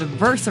broadcasts a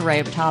diverse array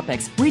of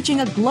topics, reaching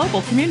a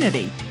global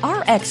community.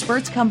 Our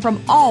experts come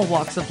from all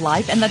walks of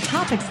life, and the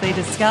topics they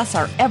discuss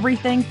are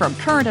everything from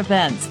current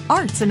events,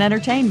 arts and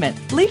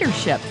entertainment,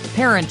 leadership,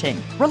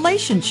 parenting,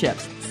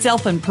 relationships,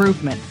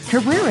 self-improvement,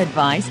 career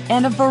advice,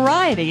 and a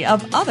variety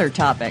of other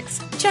topics.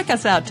 Check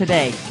us out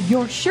today.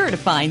 You're sure to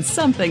find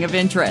something of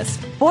interest.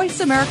 Voice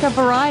America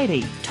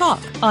Variety. Talk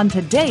on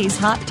today's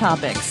hot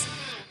topics.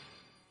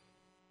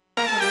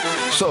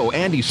 So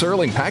Andy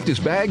Serling packed his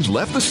bags,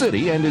 left the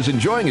city, and is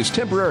enjoying his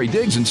temporary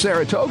digs in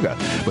Saratoga.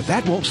 But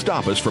that won't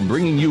stop us from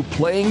bringing you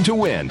Playing to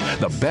Win,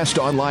 the best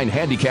online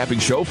handicapping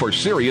show for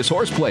serious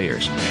horse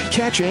players.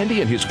 Catch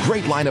Andy and his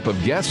great lineup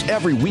of guests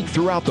every week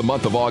throughout the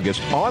month of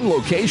August on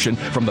location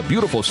from the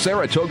beautiful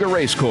Saratoga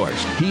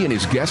Racecourse. He and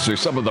his guests are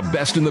some of the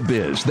best in the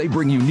biz. They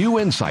bring you new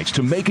insights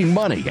to making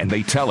money, and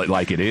they tell it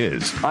like it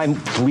is. I'm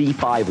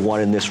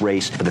 3-5-1 in this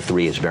race, but the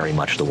 3 is very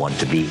much the one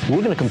to beat. We're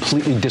going to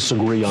completely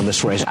disagree on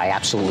this race. I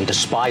absolutely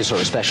despise her,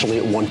 especially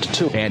at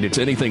 1-2. And it's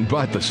anything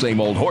but the same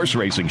old horse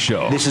racing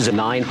show. This is a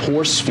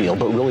 9-horse field,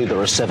 but really there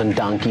are 7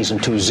 donkeys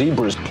and 2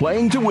 zebras.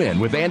 Playing to Win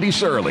with Andy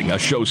Serling, a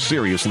show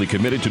seriously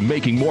committed to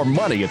making more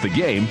money at the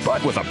game,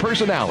 but with a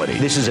personality.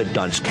 This is a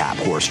dunce cap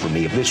horse for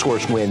me. If this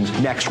horse wins,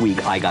 next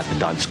week I got the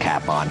dunce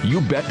cap on.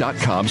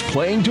 YouBet.com's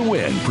Playing to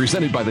Win,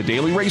 presented by the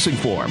Daily Racing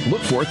Form.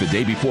 Look for it the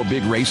day before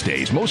big race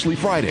days, mostly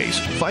Fridays.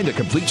 Find a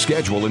complete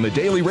schedule in the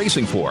Daily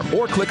Racing Form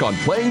or click on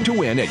Playing to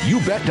Win at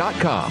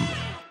YouBet.com.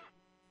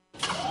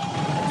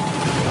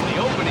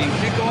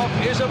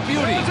 Is a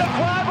beauty. It's a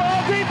fly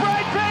ball deep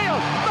right field.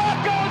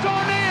 Back goes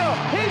O'Neill.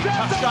 He's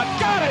at the shot.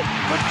 Got it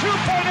with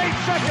 2.8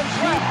 seconds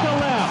left to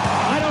left.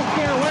 I don't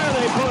care where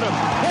they put him.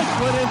 This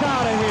one is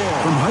out of here.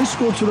 From high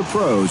school to the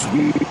pros,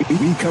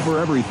 we cover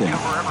everything.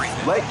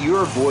 Let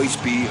your voice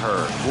be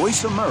heard.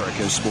 Voice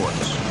America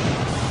Sports.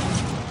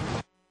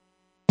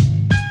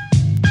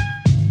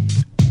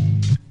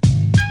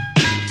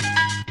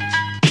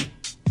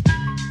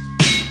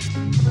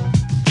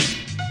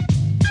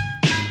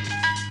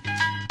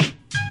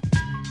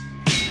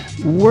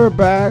 We're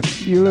back.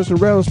 You listen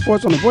to Rail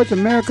Sports on the Voice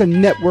America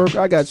Network.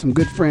 I got some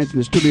good friends in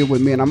the studio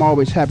with me, and I'm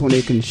always happy when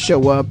they can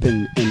show up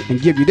and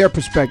give you their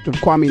perspective.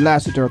 Kwame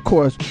Lassiter, of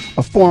course,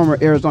 a former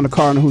Arizona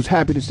Cardinal who's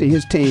happy to see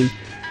his team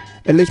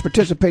at least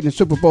participate in the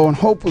Super Bowl, and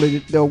hopefully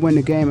they'll win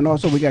the game. And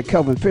also we got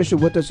Kelvin Fisher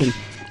with us, and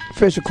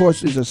Fish, of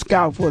course, is a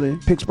scout for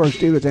the Pittsburgh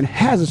Steelers and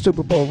has a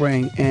Super Bowl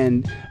ring,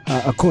 and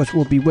of course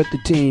will be with the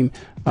team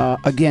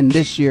again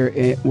this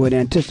year with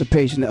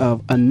anticipation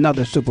of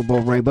another Super Bowl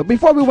ring. But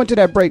before we went to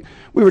that break,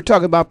 we were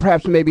talking about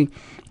perhaps maybe,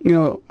 you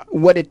know,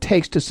 what it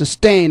takes to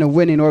sustain a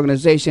winning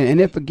organization, and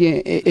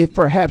if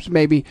perhaps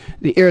maybe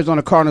the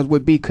Arizona Cardinals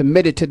would be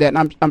committed to that.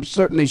 And I'm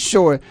certainly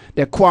sure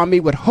that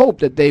Kwame would hope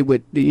that they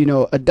would, you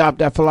know, adopt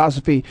that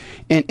philosophy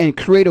and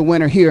create a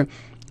winner here.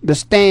 The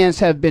stands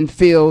have been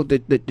filled.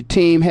 The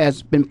team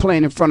has been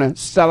playing in front of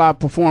sellout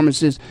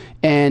performances,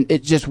 and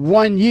it's just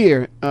 1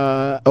 year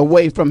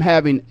away from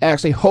having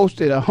actually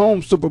hosted a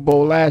home Super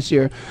Bowl last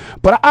year.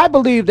 But I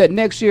believe that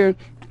next year,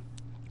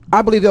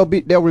 I believe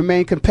they'll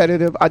remain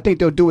competitive. I think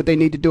they'll do what they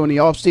need to do in the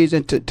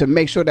offseason to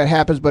make sure that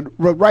happens. But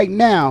right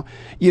now,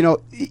 you know,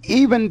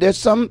 even there's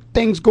some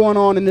things going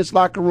on in this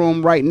locker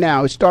room right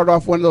now. It started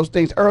off, one of those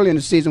things early in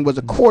the season was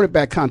a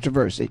quarterback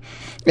controversy.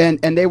 And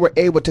they were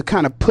able to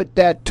kind of put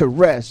that to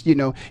rest, you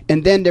know.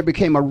 And then there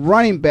became a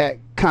running back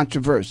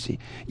controversy,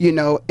 you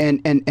know,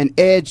 and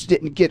Edge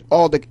didn't get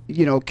all the,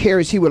 you know,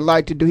 carries he would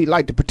like to do. He'd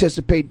like to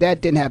participate.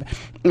 That didn't happen.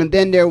 And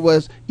then there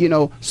was, you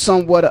know,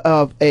 somewhat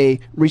of a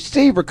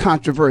receiver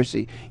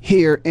controversy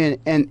here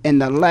in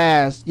the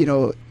last, you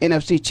know,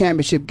 NFC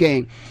Championship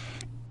game.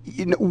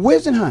 You know,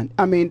 Wisenhunt,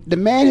 I mean, the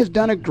man has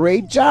done a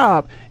great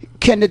job.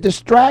 Can the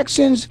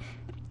distractions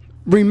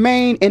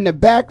remain in the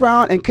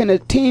background, and can the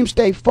team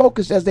stay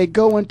focused as they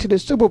go into the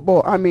Super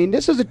Bowl? I mean,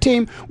 this is a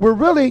team where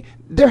really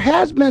there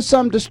has been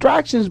some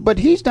distractions, but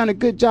he's done a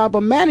good job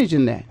of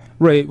managing that.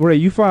 Ray,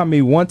 you find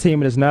me one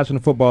team in this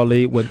National Football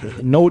League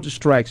with no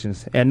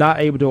distractions and not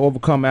able to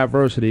overcome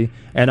adversity,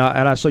 and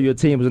I show you a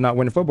team who's not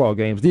winning football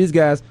games. These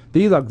guys,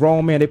 these are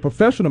grown men, they're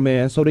professional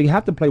men, so they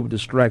have to play with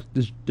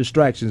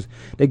distractions.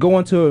 They go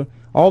into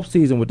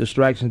off-season with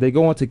distractions. They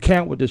go into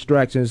camp with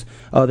distractions.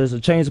 There's a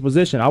change of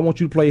position. I want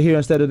you to play here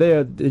instead of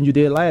there than you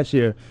did last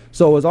year.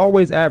 So it's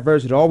always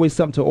adversity, always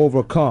something to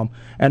overcome.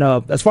 And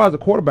as far as the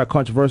quarterback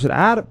controversy,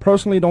 I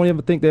personally don't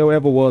even think there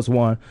ever was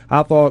one.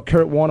 I thought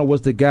Kurt Warner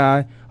was the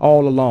guy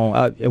all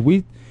along.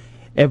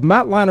 If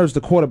Matt Leiner's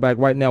the quarterback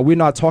right now, we're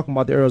not talking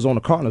about the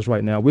Arizona Cardinals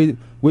right now.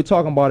 We're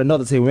talking about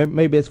another team.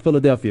 Maybe it's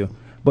Philadelphia.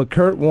 But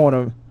Kurt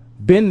Warner,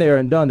 been there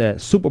and done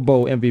that, Super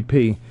Bowl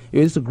MVP.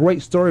 It's a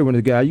great story with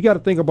the guy. You got to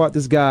think about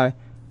this guy.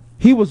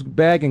 He was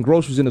bagging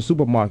groceries in the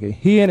supermarket.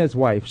 He and his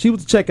wife. She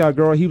was the checkout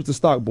girl. He was the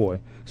stock boy.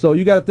 So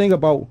you got to think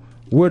about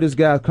where this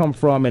guy come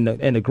from and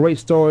the great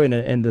story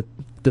and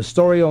the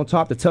story on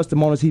top, the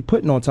testimonies he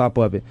putting on top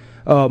of it.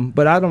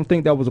 But I don't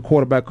think that was a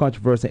quarterback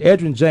controversy.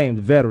 Edgerrin James,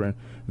 veteran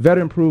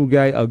proved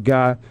guy, a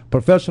guy,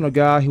 professional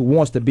guy who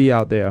wants to be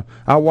out there.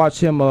 I watched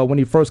him when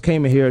he first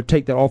came in here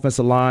take that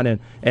offensive line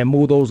and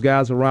move those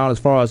guys around as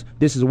far as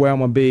this is where I'm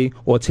going to be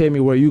or tell me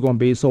where you're going to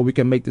be so we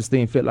can make this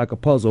thing fit like a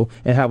puzzle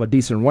and have a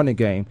decent running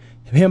game.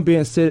 Him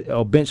being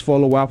bench for a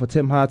little while for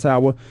Tim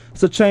Hightower,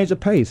 it's a change of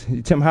pace.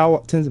 Tim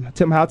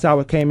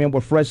Hightower came in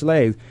with fresh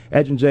legs.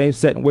 Edgerrin James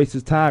sat and wasted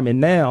his time,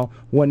 and now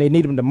when they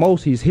need him the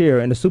most, he's here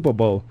in the Super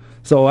Bowl.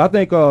 So I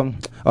think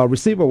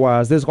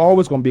receiver-wise, there's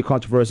always going to be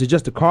controversy.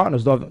 Just the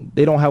Cardinals,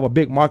 they don't have a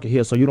big market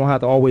here, so you don't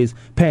have to always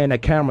pan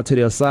that camera to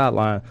their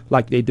sideline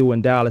like they do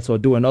in Dallas or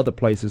do in other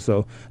places.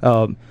 So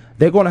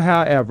they're going to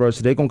have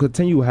adversity. They're going to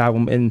continue to have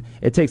them, and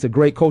it takes a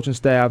great coaching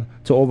staff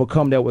to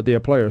overcome that with their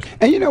players.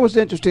 And you know what's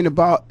interesting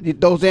about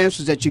those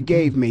answers that you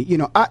gave me? You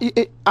know, I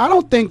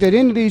don't think that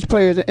any of these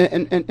players,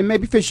 and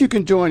maybe Fish, you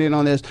can join in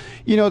on this.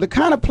 You know, the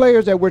kind of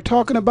players that we're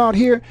talking about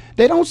here,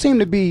 they don't seem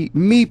to be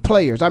me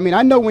players. I mean,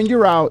 I know when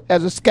you're out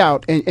as a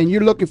scout and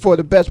you're looking for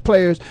the best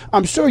players,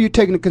 I'm sure you're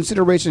taking into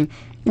consideration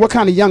what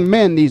kind of young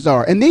men these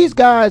are. And these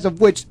guys,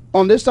 of which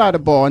on this side of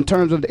the ball, in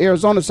terms of the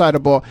Arizona side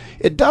of the ball,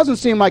 it doesn't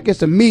seem like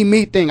it's a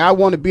me thing. I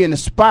want to be in the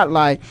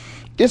spotlight.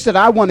 It's that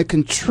I want to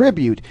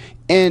contribute.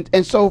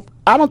 And so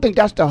I don't think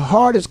that's the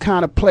hardest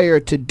kind of player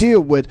to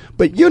deal with.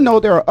 But you know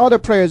there are other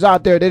players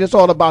out there that it's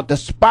all about the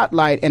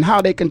spotlight and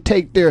how they can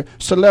take their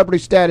celebrity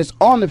status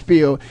on the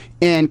field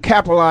and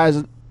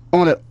capitalize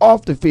on it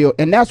off the field.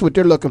 And that's what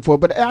they're looking for.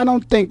 But I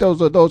don't think those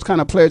are those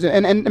kind of players.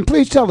 And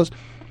please tell us,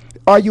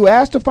 are you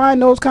asked to find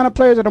those kind of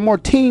players that are more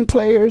team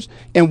players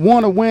and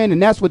want to win?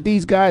 And that's what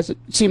these guys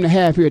seem to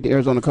have here at the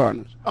Arizona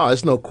Cardinals. Oh,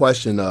 it's no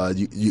question.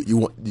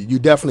 You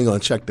definitely gonna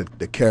check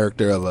the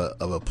character of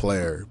a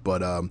player.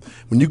 But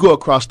when you go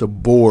across the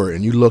board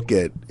and you look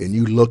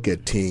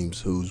at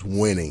teams who's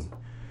winning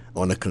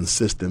on a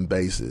consistent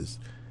basis,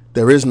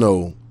 there is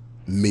no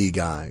me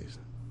guys.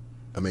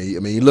 I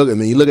mean you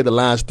look at the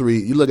last three.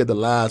 You look at the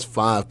last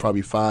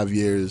probably 5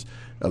 years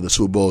of the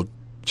Super Bowl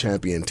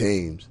champion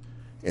teams.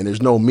 And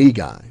there's no me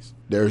guys.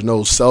 There's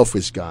no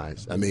selfish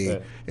guys. I mean,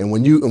 okay. and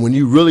when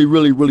you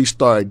really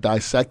start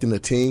dissecting the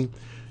team,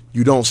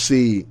 you don't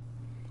see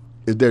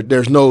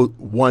there's no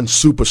one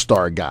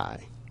superstar guy.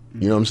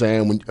 You know what I'm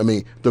saying?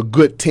 The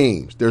good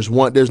teams. There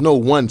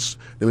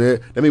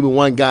may be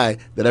one guy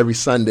that every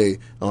Sunday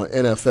on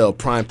NFL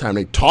primetime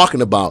they're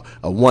talking about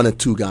one or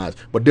two guys,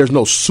 but there's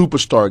no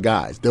superstar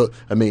guys. The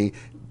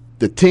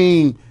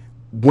team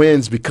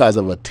wins because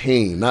of a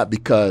team, not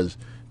because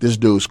this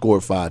dude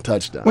scored 5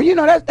 touchdowns. Well, you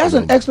know, that's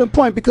an excellent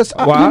point because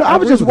I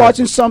was just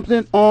watching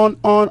something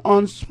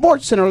on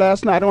Sports Center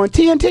last night, on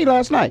TNT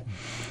last night.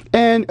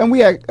 And we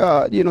had,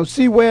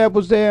 C. Webb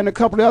was there and a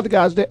couple of other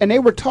guys there, and they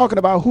were talking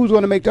about who's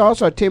going to make the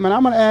All-Star team. And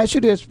I'm going to ask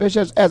you this, Fish,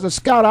 as a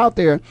scout out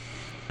there,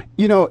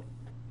 you know,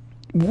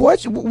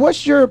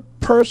 what's your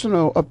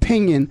personal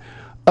opinion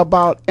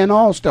about an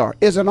All-Star?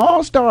 Is an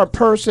All-Star a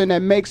person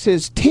that makes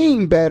his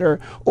team better,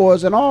 or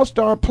is an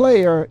All-Star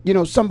player, you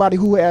know, somebody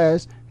who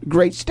has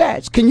great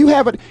stats? Can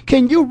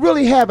you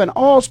really have an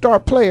all-star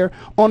player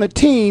on a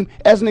team?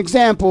 As an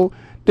example,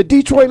 the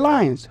Detroit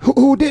Lions,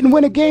 who didn't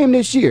win a game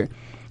this year.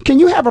 Can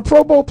you have a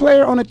Pro Bowl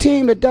player on a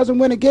team that doesn't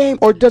win a game,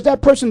 or does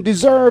that person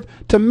deserve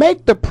to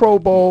make the Pro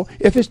Bowl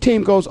if his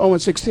team goes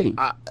 0-16?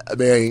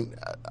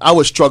 I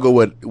would struggle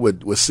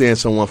with seeing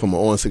someone from an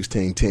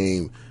 0-16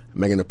 team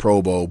making the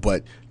Pro Bowl,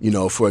 but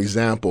for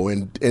example,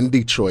 in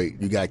Detroit,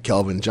 you got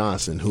Kelvin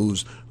Johnson,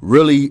 who's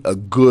really a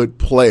good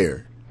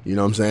player. You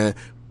know what I'm saying?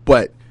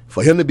 But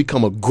for him to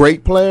become a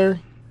great player,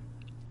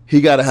 he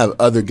got to have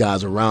other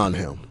guys around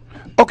him.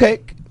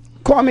 Okay,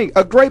 Kwame,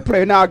 a great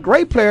player. Now, a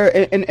great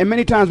player, and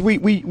many times we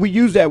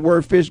use that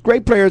word, Fish.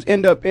 Great players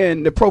end up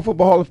in the Pro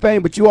Football Hall of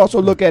Fame, but you also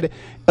look at it,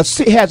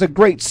 has a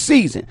great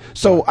season.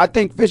 So I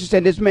think Fish is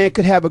saying this man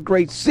could have a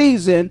great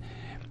season.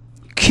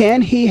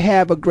 Can he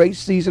have a great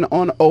season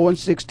on an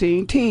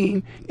 0-16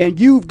 team, and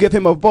you give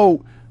him a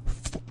vote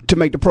to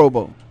make the Pro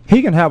Bowl?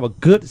 He can have a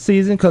good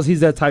season because he's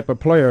that type of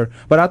player.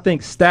 But I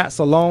think stats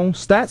alone,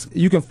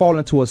 you can fall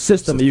into a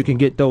system and you can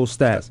get those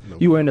stats.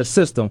 You are in a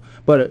system.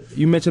 But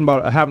you mentioned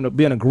about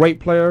being a great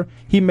player.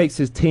 He makes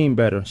his team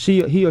better.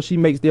 He or she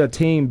makes their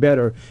team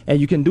better, and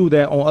you can do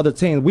that on other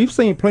teams. We've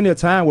seen plenty of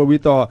time where we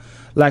thought,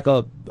 like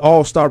a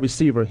all-star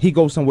receiver, he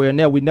goes somewhere and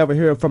there we never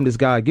hear from this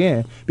guy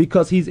again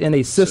because he's in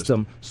a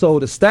system. So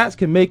the stats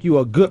can make you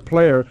a good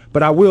player,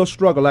 but I will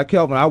struggle, like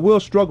Kelvin, I will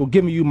struggle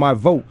giving you my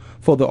vote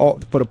for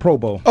the Pro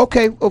Bowl.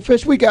 Okay, well,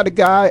 Fish, we got a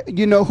guy,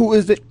 who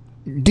is the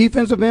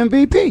defensive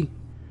MVP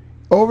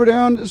over there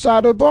on the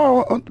side of the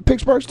ball on the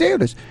Pittsburgh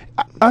Steelers.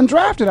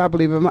 Undrafted, I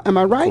believe. Am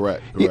I right?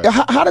 Correct.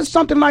 How does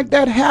something like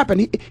that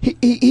happen?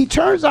 He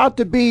turns out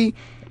to be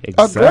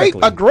exactly.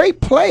 a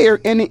great player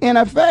in the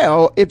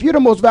NFL. If you're the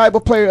most valuable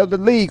player of the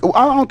league,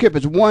 I don't care if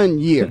it's 1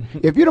 year.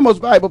 If you're the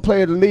most valuable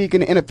player of the league in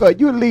the NFL,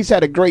 you at least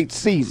had a great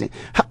season.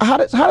 How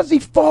does he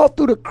fall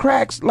through the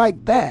cracks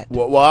like that?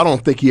 Well, I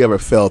don't think he ever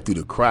fell through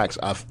the cracks.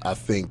 I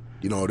think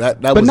that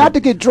but was not to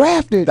get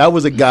drafted. That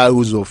was a guy who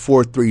was a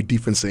 4'3"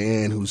 defensive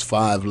end who's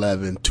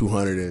 5'11",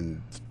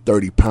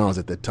 230 pounds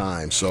at the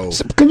time. So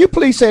can you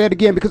please say that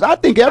again? Because I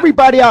think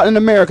everybody out in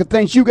America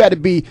thinks you got to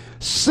be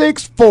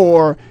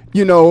 6'4",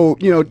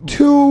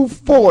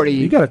 240.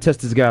 You got to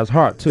test this guy's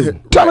heart too.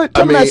 Tell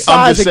me that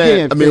size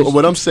again.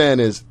 What I'm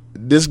saying is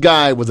this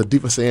guy was a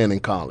defensive end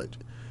in college.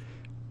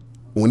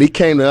 When he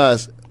came to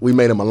us, we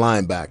made him a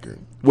linebacker,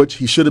 which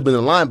he should have been a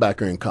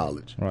linebacker in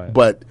college. Right.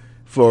 But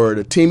for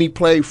the team he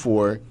played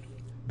for,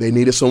 they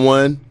needed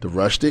someone to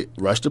rush the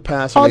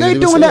passer. Are they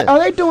doing that? Are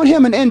they doing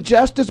him an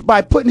injustice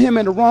by putting him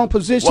in the wrong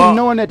position,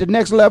 knowing at the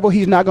next level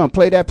he's not going to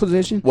play that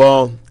position?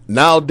 Well,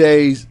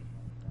 nowadays,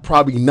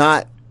 probably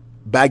not.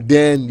 Back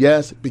then,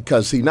 yes,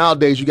 because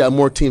nowadays you got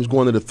more teams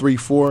going to the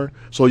 3-4,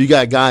 so you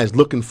got guys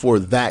looking for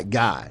that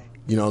guy.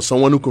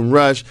 Someone who can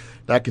rush,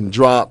 that can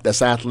drop,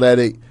 that's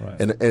athletic,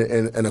 right.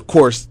 and of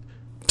course,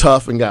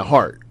 tough and got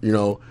heart.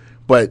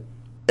 But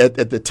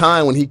at the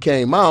time when he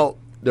came out,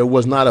 there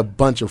was not a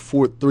bunch of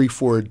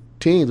 3-4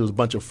 teams. There was a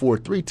bunch of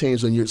 4-3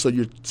 teams, and you're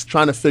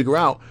trying to figure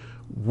out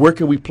where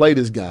can we play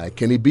this guy?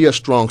 Can he be a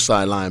strong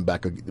side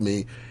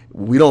linebacker?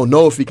 We don't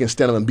know if he can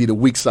stand up and be the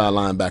weak side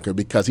linebacker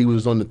because he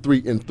was on the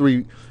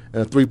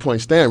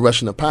 3-point stand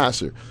rushing the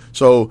passer.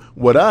 So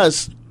with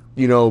us,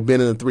 being in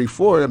the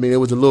 3-4, it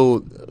was a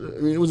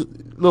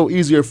little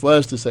easier for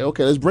us to say,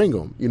 okay, let's bring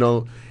him.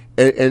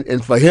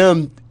 And for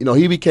him,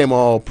 he became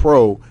all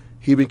pro.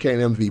 He became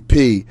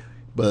MVP.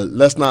 But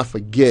let's not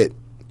forget,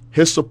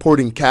 his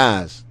supporting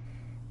cast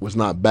was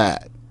not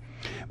bad.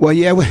 Well,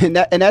 yeah, and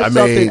that's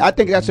something I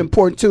think that's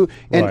important too.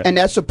 And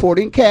that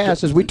supporting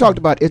cast, as we talked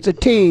about, it's a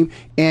team,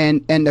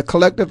 and the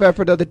collective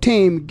effort of the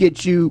team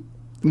gets you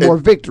more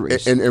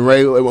victories. And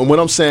Ray, what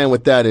I'm saying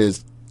with that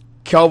is,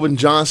 Calvin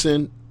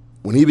Johnson,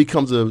 when he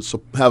becomes has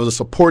a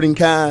supporting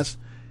cast,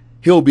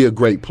 he'll be a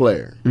great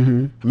player.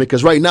 Mm-hmm.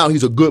 Because right now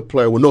he's a good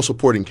player with no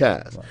supporting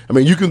cast.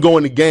 Right. You can go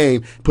in the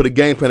game, put a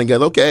game plan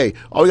together. Okay,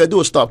 all you got to do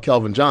is stop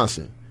Calvin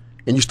Johnson.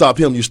 And you stop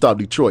him, you stop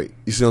Detroit.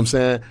 You see what I'm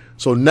saying?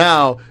 So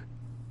now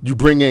you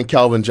bring in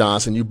Calvin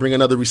Johnson, you bring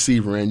another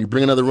receiver in, you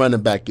bring another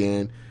running back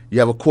in, you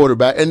have a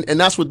quarterback, and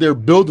that's what they're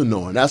building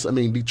on.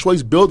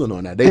 Detroit's building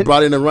on that. They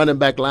brought in a running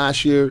back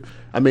last year.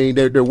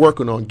 They're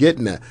working on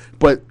getting that.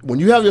 But when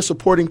you have your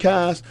supporting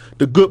cast,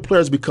 the good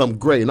players become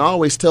great. And I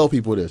always tell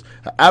people this: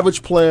 an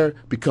average player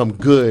become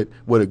good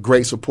with a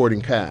great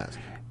supporting cast.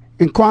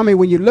 And Kwame,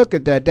 when you look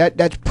at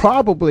that's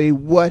probably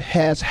what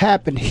has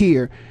happened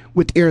here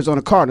with the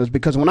Arizona Cardinals,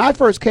 because when I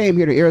first came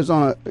here to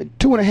Arizona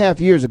 2.5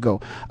 years ago,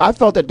 I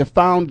felt that the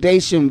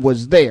foundation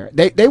was there.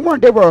 They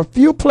weren't. There were a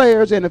few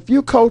players and a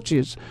few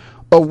coaches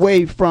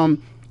away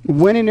from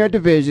winning their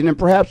division and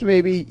perhaps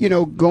maybe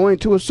going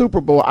to a Super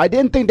Bowl. I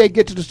didn't think they'd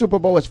get to the Super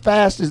Bowl as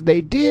fast as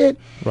they did,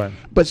 right?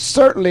 But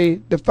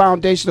certainly the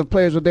foundation of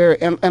players were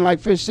there. And like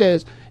Fish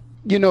says,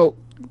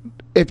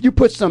 if you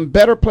put some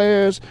better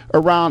players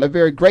around a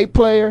very great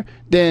player,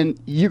 then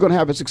you're going to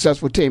have a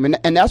successful team.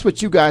 And that's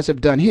what you guys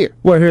have done here.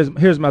 Well,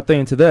 here's my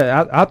thing to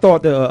that. I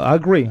thought I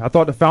agree. I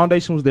thought the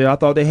foundation was there. I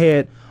thought they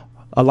had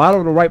a lot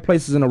of the right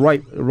places and the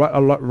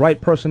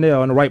right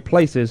personnel in the right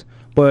places.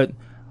 But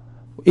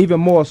even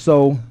more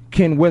so,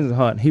 Ken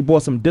Wisenhunt, he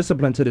brought some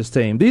discipline to this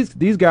team.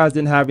 These guys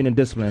didn't have any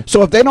discipline.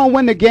 So if they don't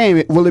win the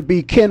game, will it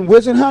be Ken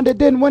Wisenhunt that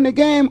didn't win the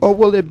game, or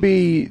will it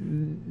be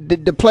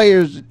the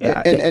players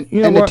and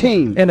the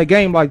team? In a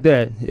game like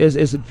that,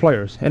 it's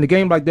players. In a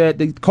game like that,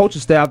 the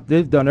coaching staff,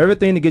 they've done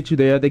everything to get you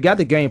there. They got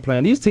the game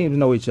plan. These teams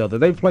know each other.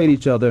 They've played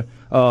each other.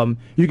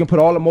 You can put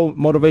all the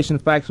motivation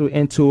factors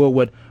into it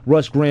with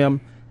Russ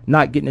Grimm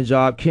not getting a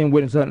job, Ken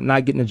Whittington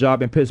not getting a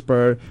job in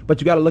Pittsburgh.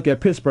 But you got to look at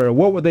Pittsburgh.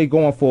 What were they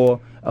going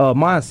for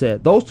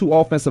mindset? Those two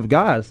offensive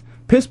guys.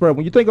 Pittsburgh,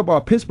 when you think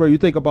about Pittsburgh, you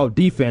think about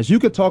defense. You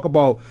could talk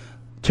about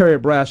Terry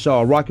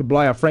Bradshaw, Rocky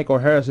Bleier, Franco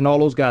Harris, and all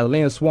those guys,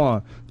 Lynn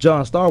Swann,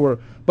 John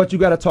Starwood. But you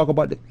got to talk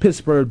about the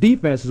Pittsburgh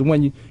defenses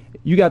when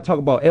you got to talk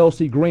about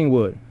L.C.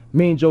 Greenwood,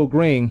 Mean Joe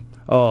Green,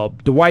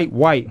 Dwight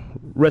White,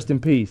 rest in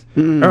peace.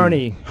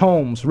 Ernie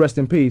Holmes, rest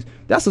in peace.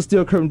 That's a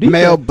steel curtain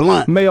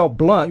defense. Mel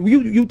Blunt.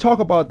 You talk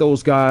about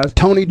those guys.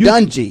 Tony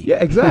Dungy.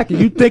 Yeah, exactly.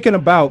 you thinking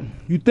about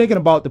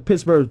the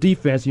Pittsburgh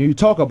defense, and you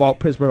talk about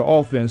Pittsburgh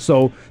offense.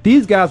 So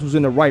these guys was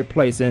in the right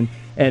place, and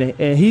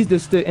he's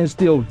just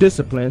instilled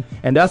discipline,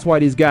 and that's why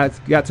these guys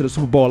got to the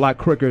Super Bowl a lot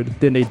quicker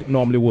than they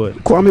normally would.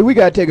 Kwame, we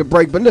got to take a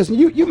break, but listen,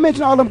 you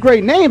mentioned all them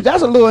great names.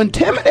 That's a little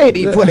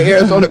intimidating for the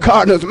Arizona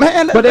Cardinals,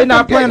 man. But they're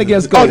not playing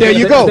against ghosts. Oh, there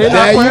you go.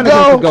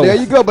 There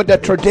you go, but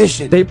that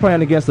tradition. They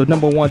playing against the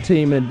number one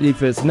team in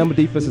defense, number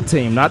defensive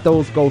team, not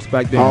those ghosts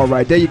back then. All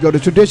right, there you go. The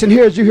tradition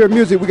here is you hear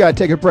music. We got to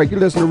take a break. You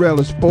listen to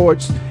Real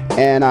Sports,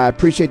 and I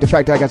appreciate the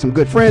fact that I got some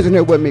good friends in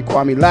here with me.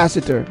 Kwame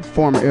Lassiter,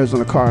 former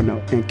Arizona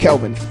Cardinal, and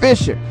Kelvin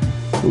Fisher,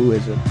 who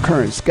is a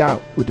current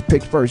scout with the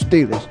Pittsburgh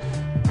Steelers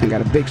and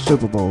got a big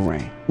Super Bowl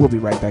ring. We'll be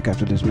right back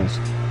after this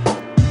message.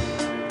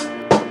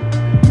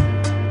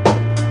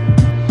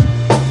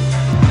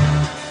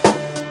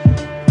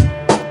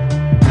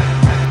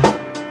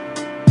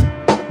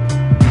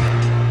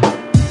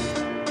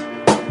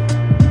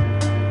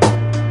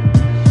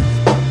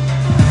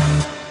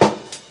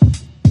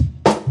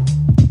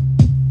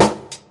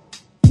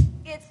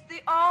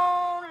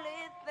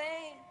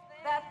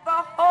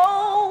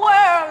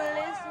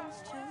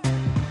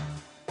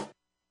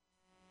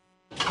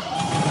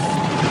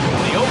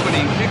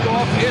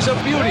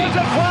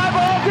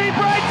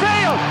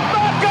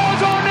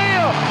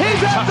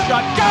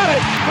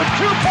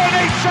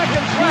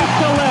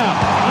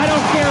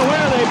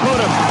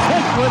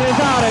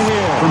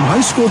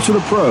 To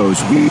the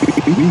pros, we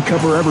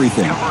cover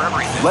everything.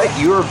 Let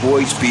your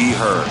voice be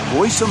heard.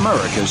 Voice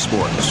America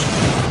Sports.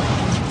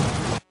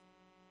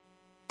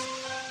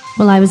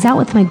 Well, I was out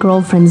with my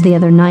girlfriends the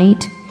other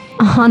night.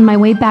 On my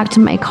way back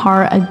to my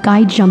car, a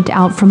guy jumped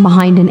out from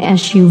behind an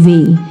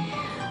SUV.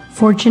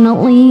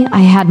 Fortunately, I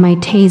had my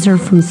taser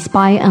from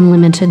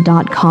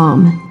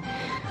SpyUnlimited.com.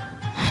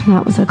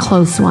 That was a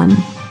close one.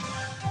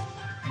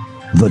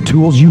 The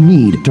tools you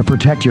need to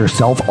protect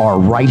yourself are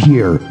right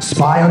here.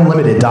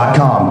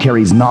 SpyUnlimited.com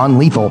carries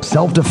non-lethal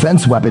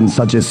self-defense weapons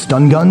such as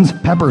stun guns,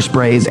 pepper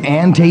sprays,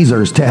 and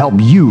tasers to help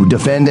you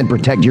defend and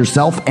protect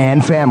yourself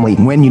and family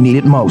when you need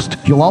it most.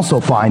 You'll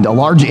also find a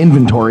large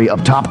inventory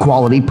of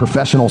top-quality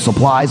professional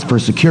supplies for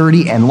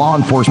security and law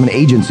enforcement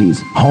agencies,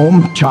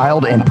 home,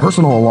 child, and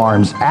personal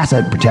alarms,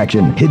 asset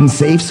protection, hidden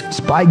safes,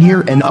 spy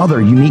gear, and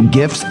other unique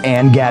gifts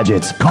and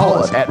gadgets. Call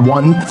us at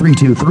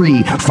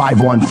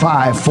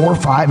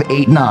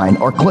 1-323-515-4589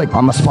 or click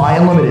on the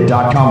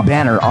SpyUnlimited.com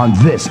banner on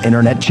this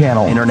internet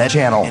channel. The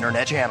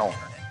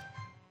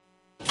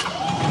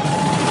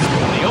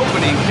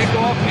opening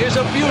kickoff is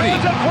a beauty.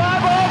 It's a fly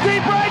ball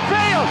deep right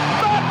field.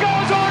 Back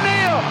goes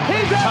O'Neal.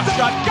 He's at the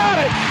got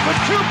it with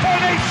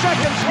 2.8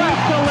 seconds left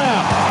to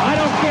left. I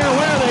don't care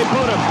where they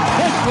put him.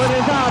 This one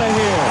is out of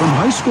here. From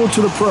high school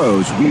to the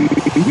pros, we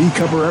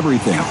cover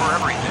everything.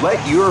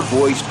 Let your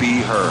voice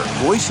be heard.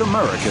 Voice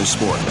America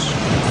Sports.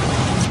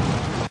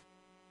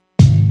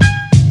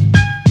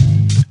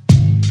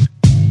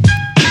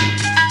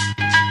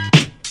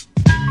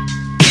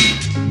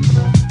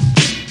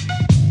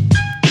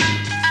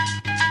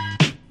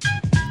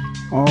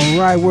 All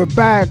right, we're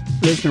back.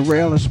 Listening to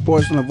Real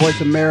Sports on the Voice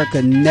America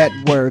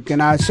Network,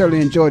 and I certainly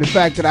enjoyed the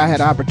fact that I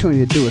had the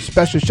opportunity to do a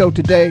special show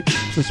today.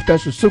 It's a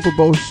special Super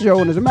Bowl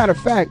show, and as a matter of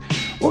fact,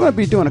 we're going to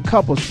be doing a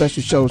couple of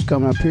special shows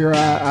coming up here.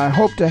 I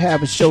hope to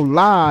have a show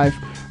live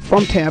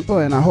from Tampa,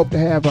 and I hope to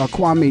have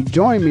Kwame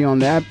join me on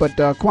that. But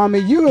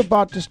Kwame, you're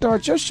about to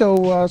start your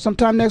show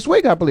sometime next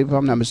week, I believe, if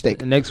I'm not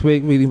mistaken. Next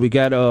week, we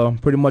got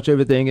pretty much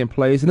everything in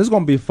place, and it's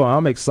going to be fun.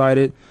 I'm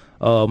excited.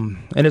 And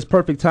it's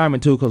perfect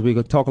timing, too, because we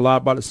could talk a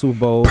lot about the Super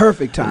Bowl.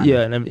 Perfect time.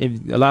 Yeah, and if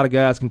a lot of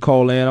guys can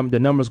call in. The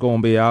numbers going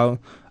to be out.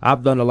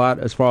 I've done a lot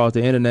as far as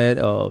the Internet,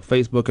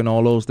 Facebook, and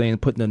all those things,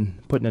 putting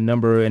the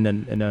number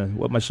and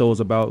what my show is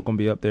about going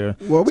to be up there.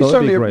 Well,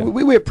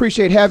 we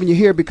appreciate having you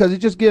here because it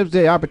just gives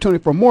the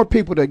opportunity for more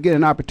people to get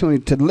an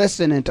opportunity to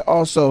listen and to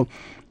also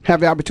have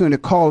the opportunity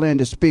to call in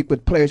to speak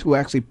with players who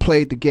actually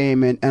played the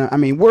game. And I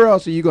mean, where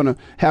else are you going to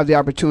have the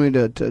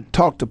opportunity to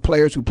talk to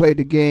players who played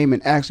the game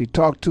and actually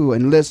talk to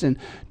and listen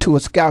to a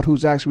scout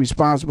who's actually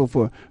responsible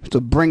for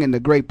bringing the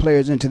great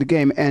players into the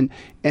game? And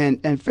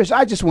Fish,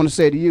 I just want to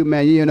say to you,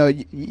 man, you know,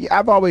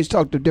 I've always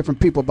talked to different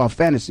people about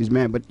fantasies,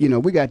 man, but, you know,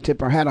 we got to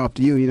tip our hat off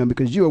to you, you know,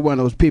 because you are one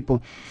of those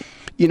people,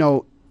 you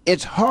know,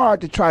 it's hard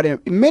to try to,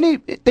 many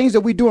things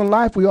that we do in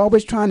life, we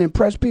always trying to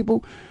impress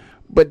people.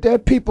 But there are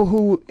people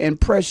who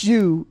impress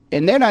you,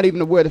 and they're not even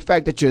aware of the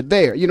fact that you're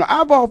there. You know,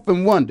 I've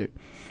often wondered,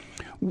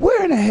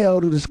 where in the hell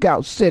do the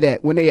scouts sit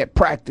at when they at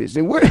practice?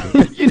 And where,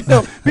 you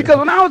know, because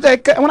when I was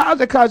at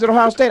college at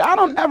Ohio State, I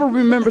don't ever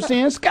remember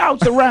seeing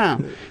scouts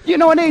around. You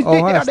know, and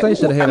Ohio State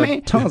should have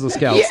had tons of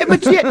scouts. Yeah,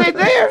 but yet they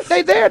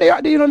there. They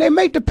are, you know, they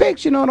make the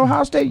picks. You know, at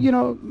Ohio State, you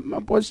know, my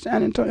boy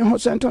San Antonio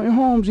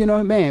Holmes. You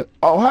know, man,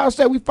 Ohio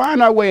State, we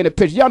find our way in the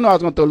pitch. Y'all know I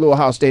was going to throw a little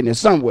Ohio State in there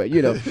somewhere.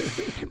 You know,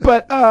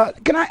 but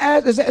can I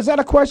ask? Is that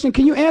a question?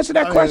 Can you answer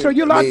that question? Are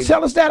you allowed to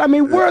tell us that? I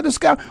mean, where are the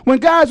scouts when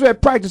guys are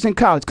at practice in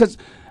college? Because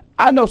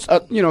I know,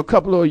 you know, a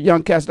couple of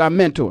young cats that I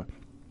mentor.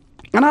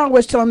 And I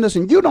always tell them,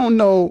 listen, you don't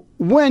know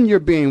when you're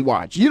being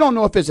watched. You don't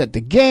know if it's at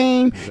the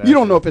game. Exactly. You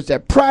don't know if it's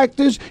at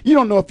practice. You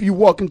don't know if you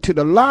walk into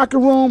the locker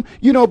room.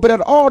 But at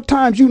all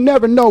times, you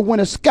never know when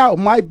a scout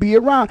might be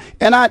around.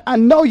 And I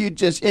know you're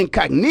just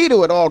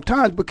incognito at all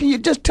times, but can you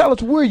just tell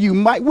us where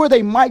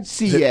they might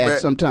see you at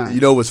sometimes?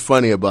 What's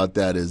funny about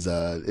that is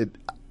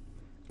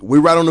we're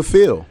right on the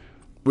field.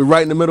 We're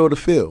right in the middle of the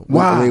field.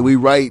 Wow. We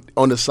right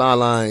on the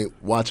sideline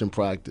watching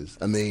practice.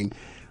 A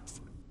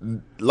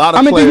lot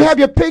of players. Do you have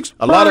your picks?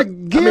 A lot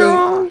of gear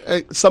on?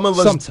 Some of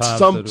us,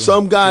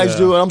 some guys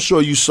do. I'm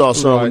sure you saw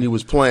some when you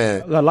was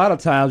playing. A lot of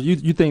times,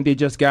 you think they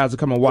just guys to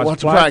come and watch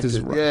practice.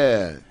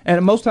 Yeah.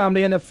 And most time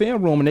they in the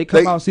film room and they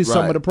come out and see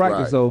some of the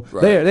practice.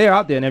 They're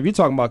out there. And if you're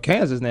talking about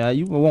Kansas now,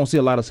 you won't see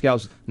a lot of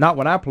scouts. Not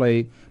when I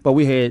played, but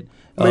we had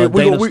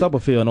Dana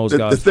Stubblefield and those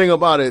guys. The thing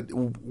about it,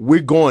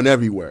 we're going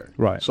everywhere.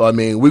 Right. So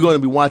we're going to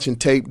be watching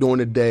tape during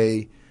the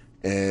day.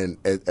 And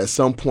at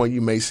some point,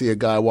 you may see a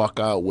guy walk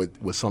out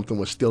with something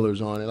with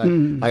Steelers on it.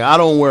 Like I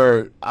don't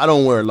wear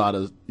a lot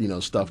of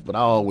stuff, but I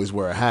always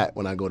wear a hat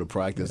when I go to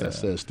practice that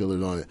says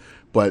Steelers on it.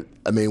 But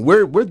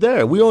we're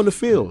there. We on the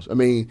fields.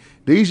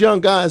 These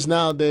young guys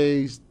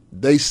nowadays,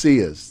 they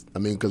see us.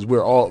 Because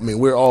we're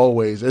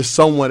always there's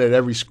someone at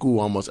every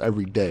school almost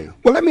every day.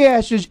 Well, let me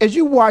ask you: as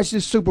you watch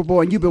this Super Bowl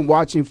and you've been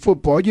watching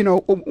football,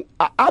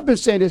 I've been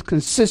saying this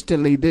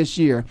consistently this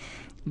year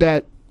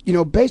that.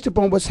 Based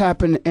upon what's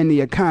happened in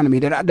the economy,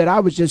 that I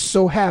was just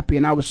so happy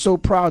and I was so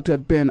proud to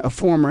have been a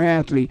former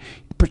athlete,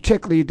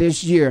 particularly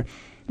this year,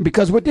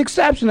 because with the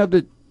exception of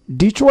the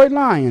Detroit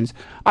Lions,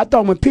 I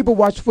thought when people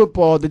watched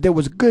football that there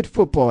was good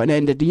football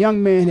and that the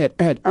young men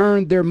had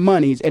earned their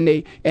monies and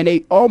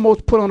they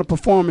almost put on a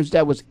performance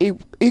that was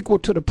equal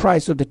to the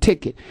price of the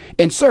ticket.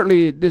 And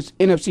certainly this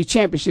NFC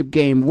Championship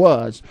game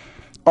was.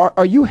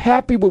 Are you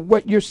happy with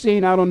what you're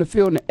seeing out on the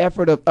field and the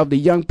effort of the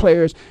young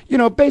players,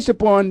 based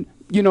upon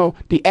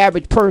the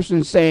average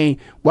person saying,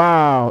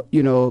 wow,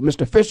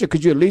 Mr. Fisher,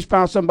 could you at least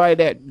find somebody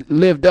that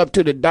lived up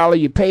to the dollar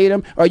you paid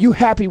him? Are you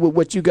happy with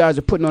what you guys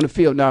are putting on the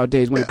field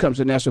nowadays when it comes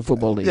to the National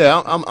Football League?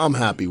 Yeah, I'm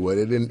happy with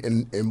it.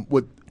 And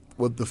what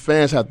the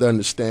fans have to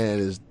understand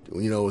is,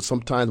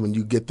 sometimes when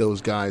you get those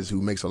guys who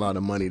makes a lot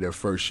of money their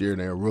first year and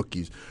they're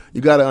rookies,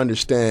 you got to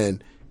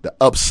understand the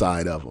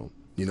upside of them.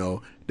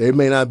 They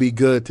may not be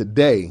good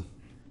today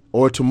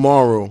or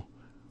tomorrow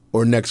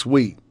or next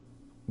week.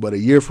 But a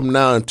year from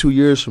now and 2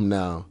 years from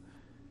now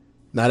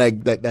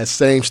that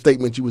same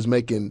statement you was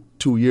making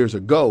 2 years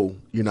ago,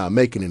 you're not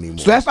making anymore.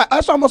 So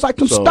that's almost like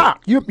some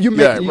stock. You're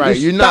making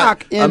your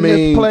stock in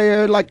this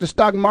player, like the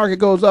stock market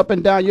goes up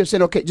and down. You're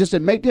saying, okay, just to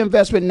make the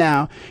investment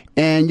now,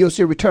 and you'll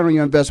see a return on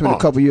your investment a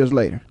couple years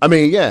later.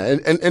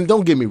 And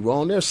don't get me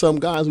wrong. There's some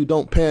guys who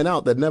don't pan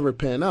out that never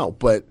pan out.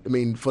 But,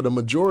 for the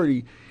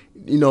majority,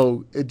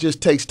 it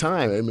just takes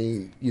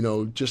time.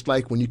 Just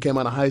like when you came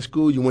out of high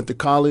school, you went to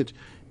college,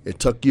 it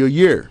took you a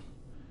year.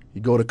 You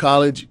go to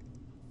college,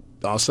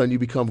 all of a sudden you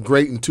become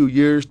great in 2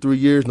 years, 3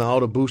 years. Now all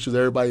the boosters,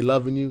 everybody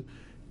loving you.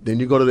 Then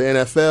you go to the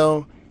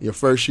NFL. Your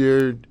first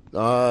year,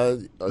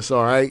 it's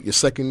all right. Your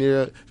second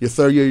year, your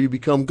third year, you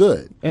become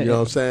good. You know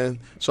what I'm saying?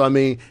 So,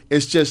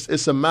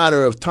 it's a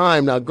matter of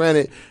time. Now,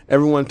 granted,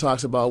 everyone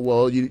talks about,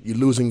 well, you're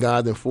losing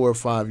guys in 4 or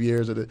 5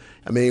 years.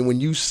 When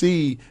you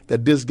see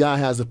that this guy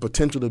has the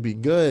potential to be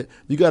good,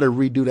 you got to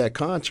redo that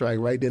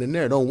contract right then and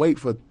there. Don't wait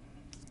for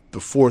the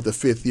 4th or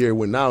 5th year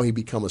when now he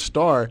become a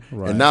star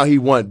and now he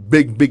want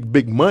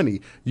big money.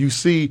 You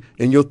see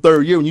in your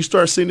 3rd year when you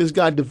start seeing this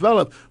guy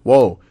develop,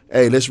 whoa,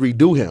 hey, let's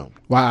redo him.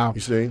 Wow. You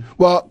see?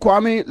 Well,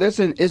 Kwame,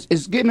 listen,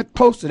 it's getting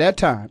close to that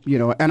time,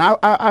 and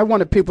I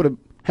wanted people to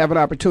have an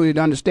opportunity to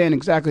understand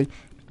exactly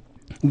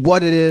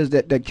what it is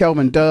that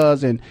Kelvin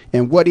does and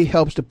what he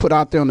helps to put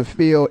out there on the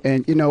field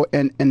and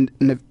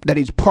that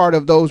he's part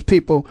of those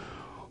people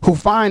who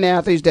find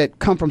athletes that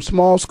come from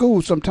small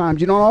schools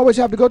sometimes. You don't always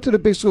have to go to the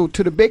big school,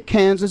 to the big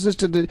Kansases,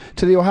 to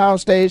the Ohio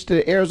stage, to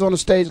the Arizona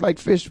stage like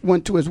Fish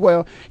went to as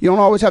well. You don't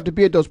always have to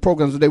be at those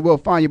programs, they will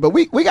find you. But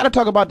we got to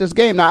talk about this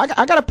game now.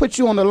 I got to put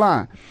you on the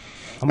line.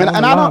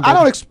 I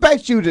don't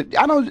expect you to.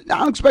 I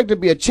don't expect there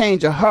to be a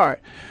change of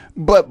heart.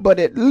 But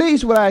at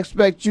least what I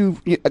expect you,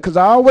 because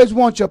I always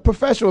want your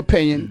professional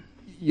opinion.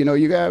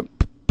 You got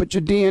to put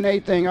your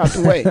DNA thing out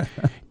the way.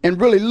 And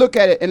really look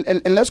at it,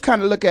 and let's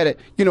kind of look at it,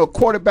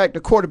 quarterback to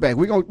quarterback.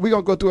 We're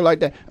gonna go through it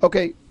like that.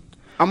 Okay,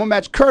 I'm gonna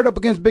match Kurt up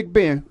against Big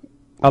Ben.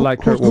 I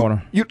like Kurt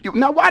Warner.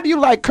 Now, why do you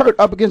like Kurt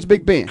up against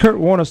Big Ben? Kurt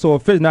Warner's so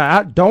efficient.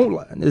 Now,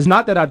 it's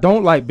not that I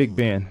don't like Big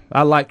Ben.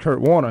 I like Kurt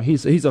Warner.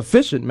 He's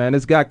efficient, man.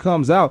 This guy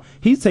comes out.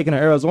 He's taking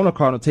an Arizona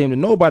Cardinal team that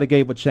nobody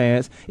gave a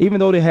chance, even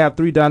though they have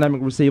 3 dynamic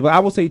receivers. I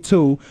will say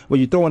 2, where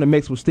you throw in the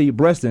mix with Steve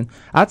Breston.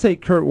 I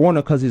take Kurt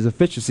Warner because his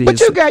efficiency. But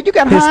you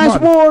got Hines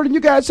Ward and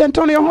you got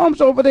Santonio Holmes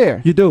over there.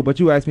 You do, but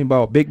you asked me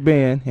about Big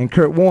Ben and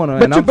Kurt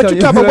Warner. But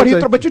you talk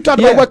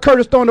about what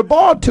Kurt is throwing the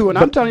ball to, and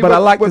I'm telling you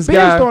what Ben's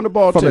throwing the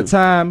ball to. From the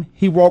time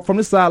he walked from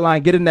the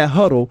sideline, get in that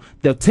huddle,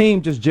 the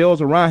team just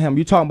gels around him.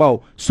 You talking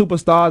about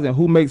superstars and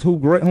who makes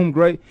whom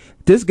great.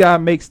 This guy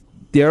makes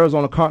the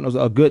Arizona Cardinals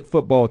are a good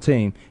football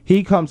team.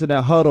 He comes in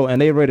that huddle,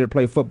 and they ready to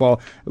play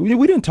football.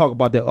 We didn't talk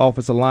about the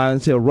offensive line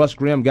until Russ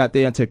Grimm got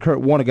there, until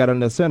Kurt Warner got in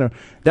the center.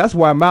 That's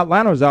why Matt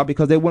Leinart was out,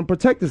 because they wouldn't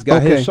protect this guy.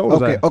 His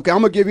shoulders out. Okay, I'm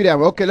going to give you that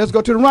one. Okay, let's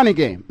go to the running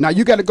game. Now,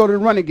 you got to go to the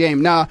running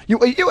game. Now, you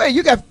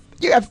got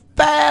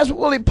fast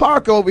Willie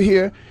Parker over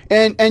here,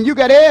 and you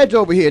got edge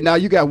over here. Now,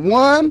 you got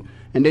one,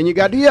 and then you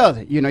got the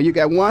other. You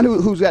got one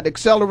who's got the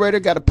accelerator,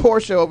 got a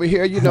Porsche over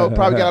here,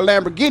 probably got a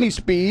Lamborghini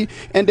speed,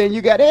 and then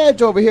you got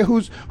Edge over here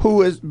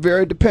who is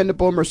very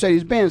dependable,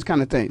 Mercedes-Benz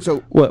kind of thing.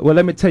 So well,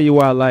 let me tell you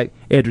why I like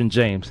Edgerrin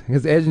James.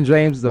 Because Edgerrin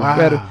James is a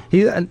better.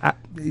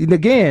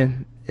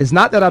 Again, it's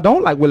not that I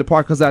don't like Willie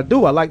Parker, because I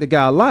do. I like the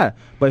guy a lot.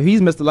 But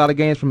he's missed a lot of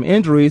games from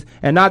injuries,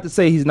 and not to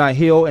say he's not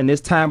healed in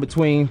this time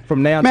between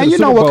from now to the Super Bowl. Man, you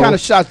know what kind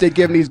of shots they're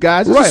giving these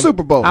guys. It's a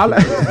Super Bowl.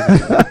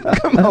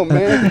 Come on,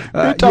 man.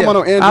 You're talking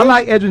about injuries. I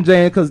like Edgerrin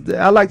James because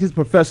I like his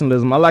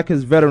professionalism. I like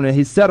his veteran.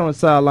 He sat on the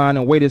sideline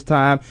and waited his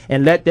time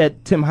and let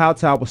that Tim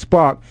Hightower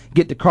spark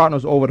get the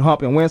Cardinals over the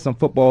hump and win some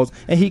footballs.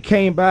 And he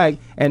came back,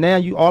 and now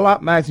all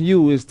I'm asking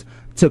you is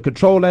to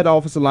control that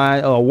offensive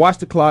line, watch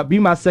the clock, be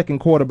my second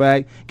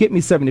quarterback, get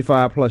me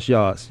 75-plus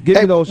yards. Give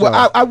me those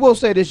yards. I will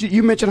say this.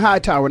 You mentioned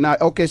Hightower. Now,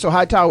 okay, so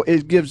Hightower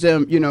gives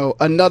them,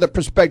 another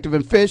perspective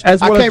in Fish. As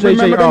well I can't as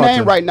remember the Arthur.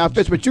 name right now,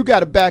 Fish, but you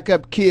got a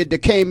backup kid that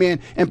came in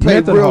and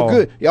played real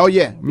good. Oh,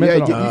 yeah.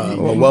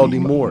 Weldy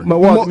Moore.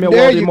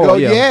 There you go.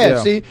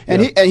 Yeah, see?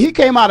 And he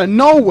came out of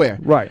nowhere.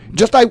 Right.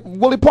 Just like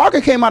Willie Parker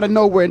came out of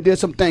nowhere and did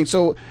some things.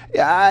 So,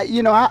 I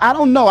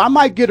don't know. I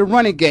might get a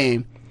running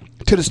game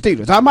to the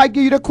Steelers. I might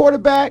give you the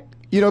quarterback,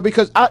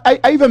 because I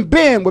even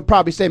Ben would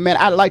probably say, man,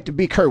 I'd like to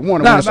be Kurt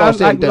Warner when it's all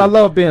said and done. I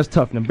love Ben's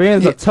toughness.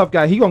 Ben's a tough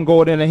guy. He gonna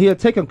go in there and he'll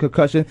take a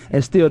concussion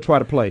and still try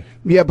to play.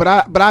 Yeah, but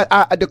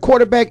I the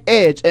quarterback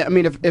edge. I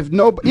mean,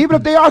 even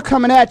if they are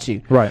coming at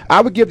you, right,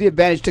 I would give the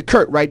advantage to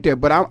Kurt right there.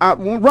 But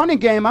running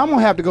game, I'm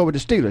gonna have to go with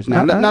the Steelers.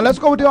 Now let's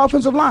go with the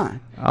offensive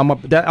line.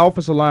 That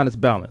offensive line is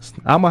balanced.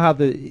 I'm gonna have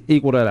to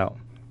equal that out.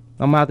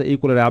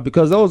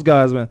 Because those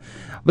guys, man.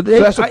 But so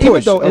that's a push.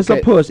 Even though it's a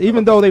push,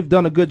 even though they've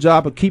done a good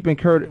job of keeping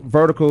Kurt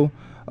vertical,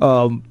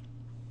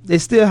 they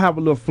still have a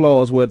little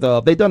flaws with.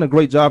 They've done a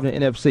great job in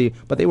the NFC,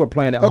 but they were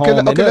playing at home.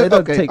 And it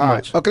doesn't take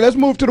much. Okay, let's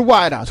move to the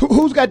wideouts.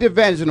 Who's got the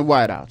advantage in the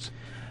wideouts?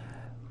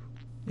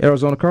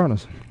 Arizona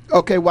Cardinals.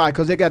 Okay, why?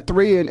 Because they got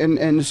three, and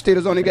the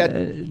Steelers only got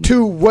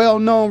two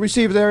well-known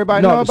receivers that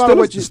everybody know about.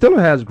 Steelers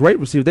has great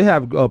receivers. They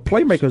have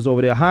playmakers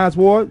over there. Hines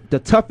Ward, the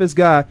toughest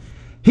guy.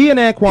 He and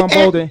Anquan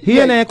Bolden.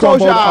 Close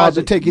your eyes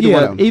and take either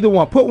one of them. Either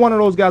one. Put one of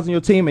those guys on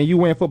your team, and you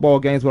win football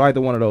games with either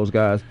one of those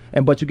guys.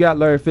 But you got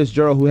Larry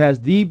Fitzgerald, who has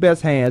the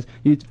best hands.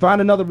 You find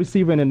another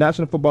receiver in the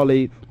National Football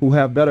League who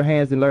have better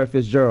hands than Larry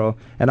Fitzgerald,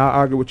 and I'll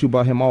argue with you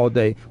about him all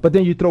day. But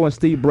then you throw in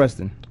Steve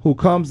Breston, who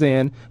comes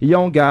in, a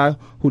young guy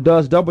who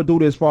does double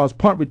duty as far as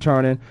punt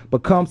returning,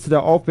 but comes to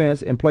the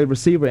offense and play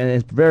receiver and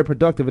is very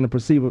productive in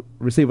the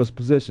receiver's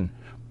position.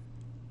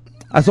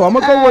 So I'm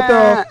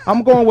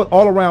going with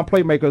all around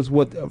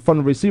playmakers from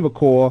the receiver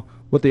core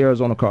with the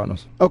Arizona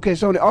Cardinals. Okay,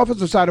 so on the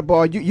offensive side of the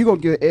ball, you're gonna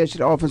give an edge to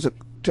the offensive.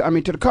 To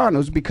the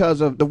Cardinals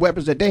because of the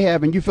weapons that they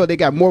have, and you feel they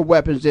got more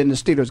weapons than the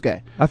Steelers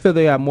got. I feel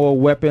they got more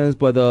weapons,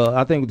 but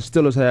I think the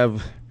Steelers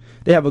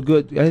have a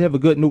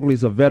good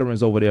nucleus of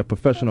veterans over there,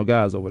 professional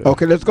guys over there.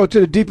 Okay, let's go to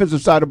the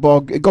defensive side of the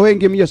ball. Go ahead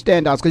and give me your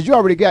standouts, because you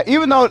already got,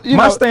 even though the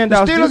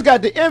Steelers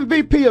got the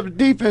MVP of the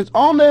defense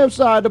on their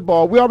side of the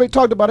ball. We already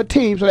talked about a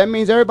team, so that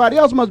means everybody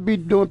else must be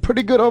doing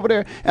pretty good over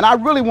there. And I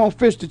really want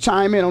Fish to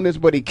chime in on this,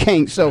 but he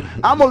can't. So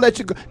I'm gonna let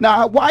you go.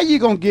 Now, why are you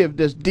gonna give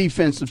this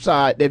defensive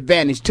side the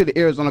advantage to the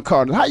Arizona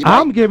Cardinals?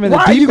 I'm giving the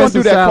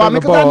defensive side of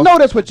the ball. Because I know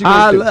that's what you're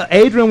gonna do.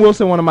 Adrian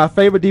Wilson, one of my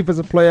favorite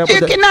defensive players.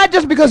 Not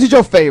just because he's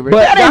your favorite.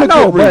 But that ain't a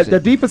good reason. But the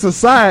defensive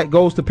side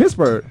goes to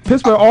Pittsburgh.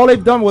 All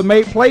they've done was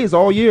make plays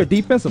all year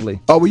defensively.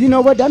 Oh, well, you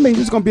know what? That means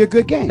it's going to be a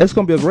good game. It's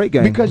going to be a great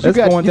game. Because you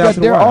got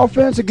their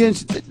offense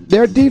against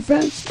their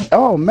defense.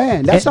 Oh,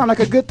 man. That sounds like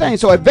a good thing.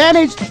 So,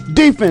 advantage,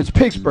 defense,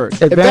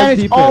 Pittsburgh.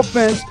 Advantage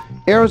offense,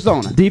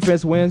 Arizona.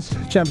 Defense wins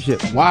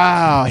championship.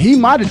 Wow. He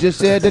might have just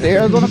said that the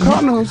Arizona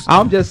Cardinals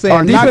I'm just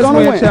saying defense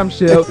wins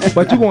championship,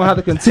 but you're going to have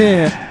to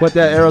contend with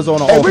that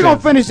Arizona offense. We're going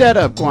to finish that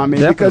up,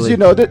 Kwame, because,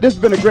 this has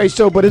been a great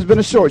show, but it's been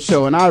a short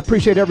show, and I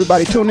appreciate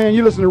everybody tuning in.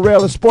 You listen to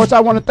Real Sports. I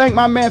want to thank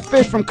my man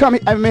Fish from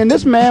coming. I mean,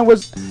 this man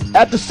was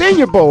at the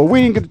Senior Bowl.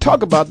 We didn't get to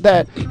talk about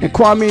that. And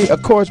Kwame,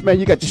 of course, man,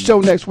 you got your show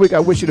next week. I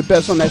wish you the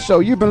best on that show.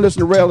 You've been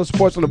listening to Real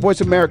Sports on the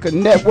Voice America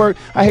Network.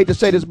 I hate to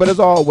say this, but as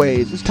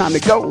always, it's time to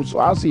go. So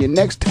I'll see you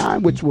next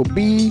time, which will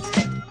be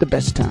the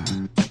best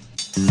time.